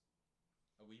is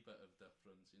a wee bit of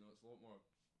difference. You know, it's a lot more.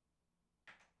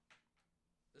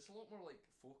 It's a lot more like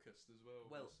focused as well.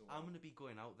 Well, so, I'm going to be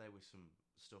going out there with some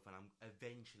stuff, and I'm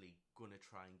eventually going to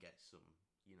try and get some,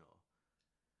 you know.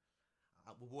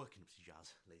 We're working up to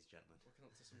jazz, ladies and gentlemen. working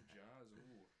up to some jazz.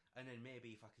 Ooh, And then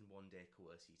maybe if I can one day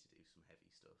coerce you to do some heavy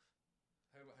stuff.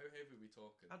 how heavy are we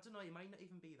talking? I don't know, it might not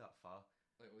even be that far.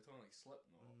 Like we're talking like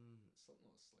Slipknot. Mm.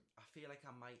 Slipknot's like. I feel like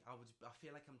I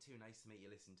feel like I'm too nice to make you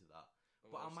listen to that.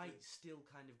 Oh, But I well, might still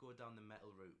kind of go down the metal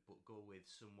route, but go with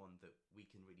someone that we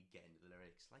can really get into the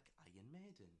lyrics, like Iron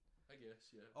Maiden. I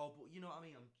guess, yeah. Oh, but you know what I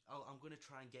mean? I'm going to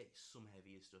try and get some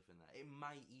heavier stuff in there. It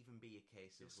might even be a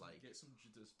case of Get some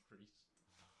Judas Priest.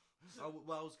 I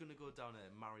was going to go down a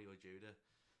Mario Judah.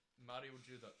 Mario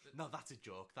Judah. No, that's a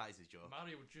joke. That is a joke.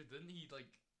 Mario Judah, didn't he like?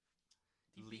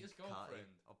 He beat his Carty.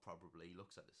 girlfriend. Oh, probably. He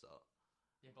looks at the start.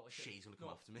 Yeah, but like She's gonna come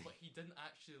after me. But he didn't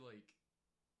actually like.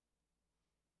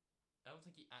 I don't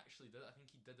think he actually did it. I think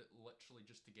he did it literally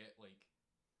just to get like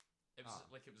It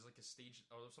was like a stage,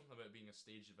 or something about it being a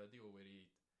staged video where he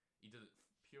did it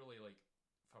purely like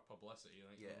for publicity.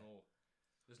 Like, Yeah.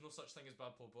 There's no such thing as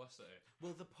bad publicity.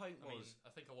 Well, the point I mean, was,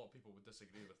 I think a lot of people would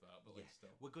disagree with that, but like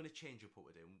still, we're going to change up what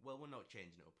we're doing. Well, we're not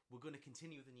changing up. We're going to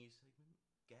continue with the news segment.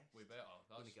 Guess we better.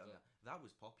 We're gonna get on that. That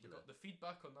was popular. The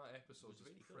feedback on that episode was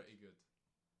really pretty good.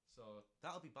 So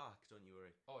that'll be back. Don't you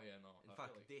worry. Oh yeah, no. In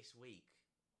fact, this week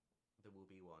there will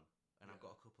be one. And I've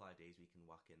got a couple ideas we can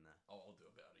whack in there. I'll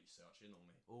do a bit of research, you know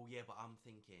me. Oh yeah, but I'm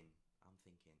thinking, talk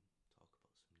about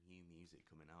some new music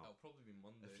coming out. It'll probably be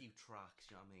Monday. A few tracks,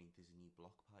 you know what I mean? There's a new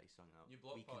Block Party song out. We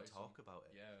can talk about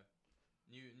it. Yeah,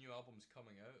 new albums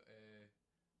coming out.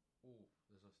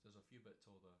 There's a few bits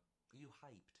older. Are you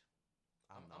hyped?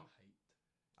 I'm hyped.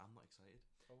 I'm not excited.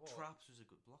 For what? Traps was a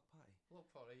good Block Party.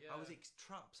 Block Party, yeah.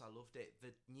 Traps, I loved it.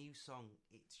 The new song,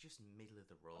 it's just middle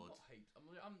of the road. I'm not hyped.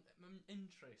 I'm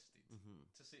interested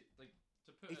to see, like,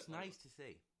 to put. It's nice to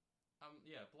see.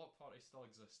 Block Party still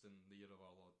exists in the year of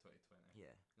our Lord 2020.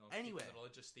 Yeah. You know, anyway, the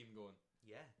religious theme going.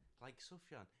 Yeah, like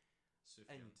Sufjan.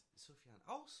 And Sufjan.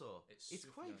 Also, it's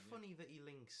quite funny that he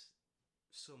links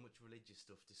so much religious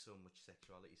stuff to so much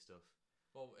sexuality stuff.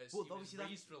 Well, he was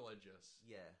raised religious.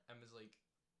 Yeah. And was like,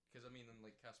 because I mean, in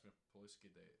like Casimir Pulaski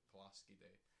Day,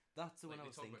 that's the like, one I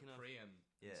was thinking of. They talk about praying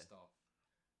and stuff.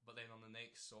 But then on the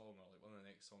next song, or like one of the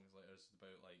next songs later, is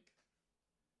about like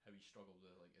how he struggled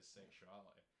with like his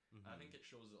sexuality. And I think it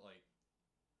shows that like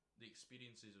the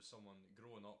experiences of someone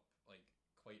growing up like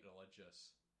quite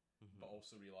religious, but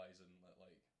also realizing that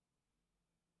like,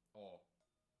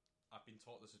 I've been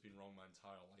taught this has been wrong my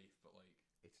entire life, but like,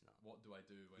 it's not. What do I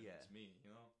do when it's me?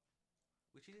 You know,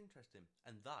 which is interesting,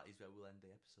 and that is where we'll end the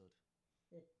episode.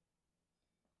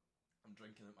 I'm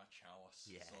drinking at my chalice.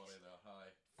 Yes. Sorry there.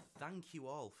 Hi. Thank you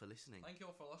all for listening. Thank you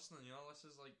all for listening. You know, this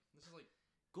is like.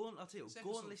 Go on, I'll tell you.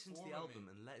 Go and listen to the album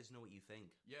and let us know what you think.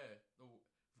 Yeah,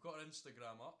 we've got our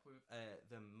Instagram up.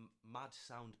 The Mad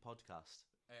Sound Podcast.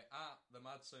 At the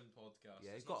Mad Sound Podcast.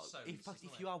 Yeah, it's not sounds, in fact,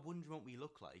 if you are wondering what we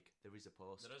look like, there is a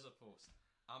post. There is a post.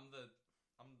 I'm the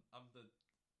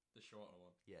shorter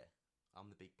one. Yeah, I'm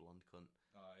the big blonde cunt.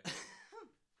 Aye.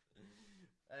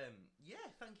 Yeah,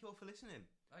 thank you all for listening.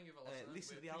 Thank you for listening.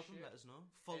 Listen to the album, let us know.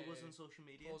 Follow us on social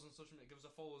media. Follow us on social media. Give us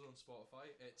a follow on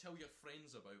Spotify. Tell your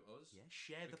friends about us. Yeah,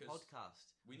 share the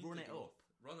podcast. We need run it up.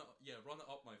 Run it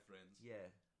up, my friends.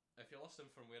 Yeah. If you're listening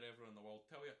from wherever in the world,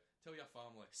 tell your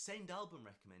family. Send album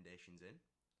recommendations in.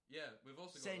 Yeah, we've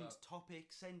also send got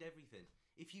topics. Send everything.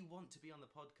 If you want to be on the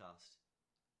podcast,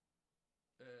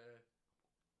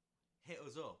 hit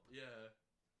us up. Yeah.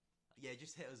 Yeah,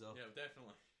 just hit us up. Yeah,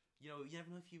 definitely. You know, you never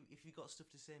know if you got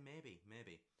stuff to say. Maybe.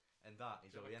 And that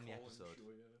is where we end the episode.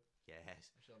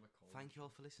 Yes. Thank you all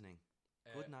for listening.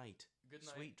 Good night. Good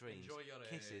night. Sweet dreams. Enjoy your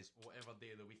kisses. Whatever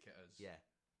day of the week it is. Yeah.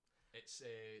 It's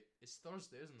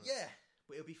Thursday, isn't it? Yeah.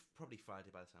 But it'll be probably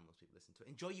Friday by the time most people listen to it.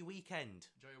 Enjoy your weekend.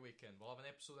 Enjoy your weekend. We'll have an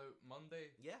episode out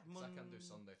Monday. Yeah, I can't do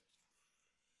Sunday.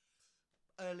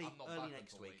 Early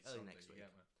next week. Early next week.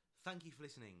 Thank you for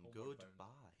listening.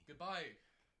 Goodbye. Goodbye.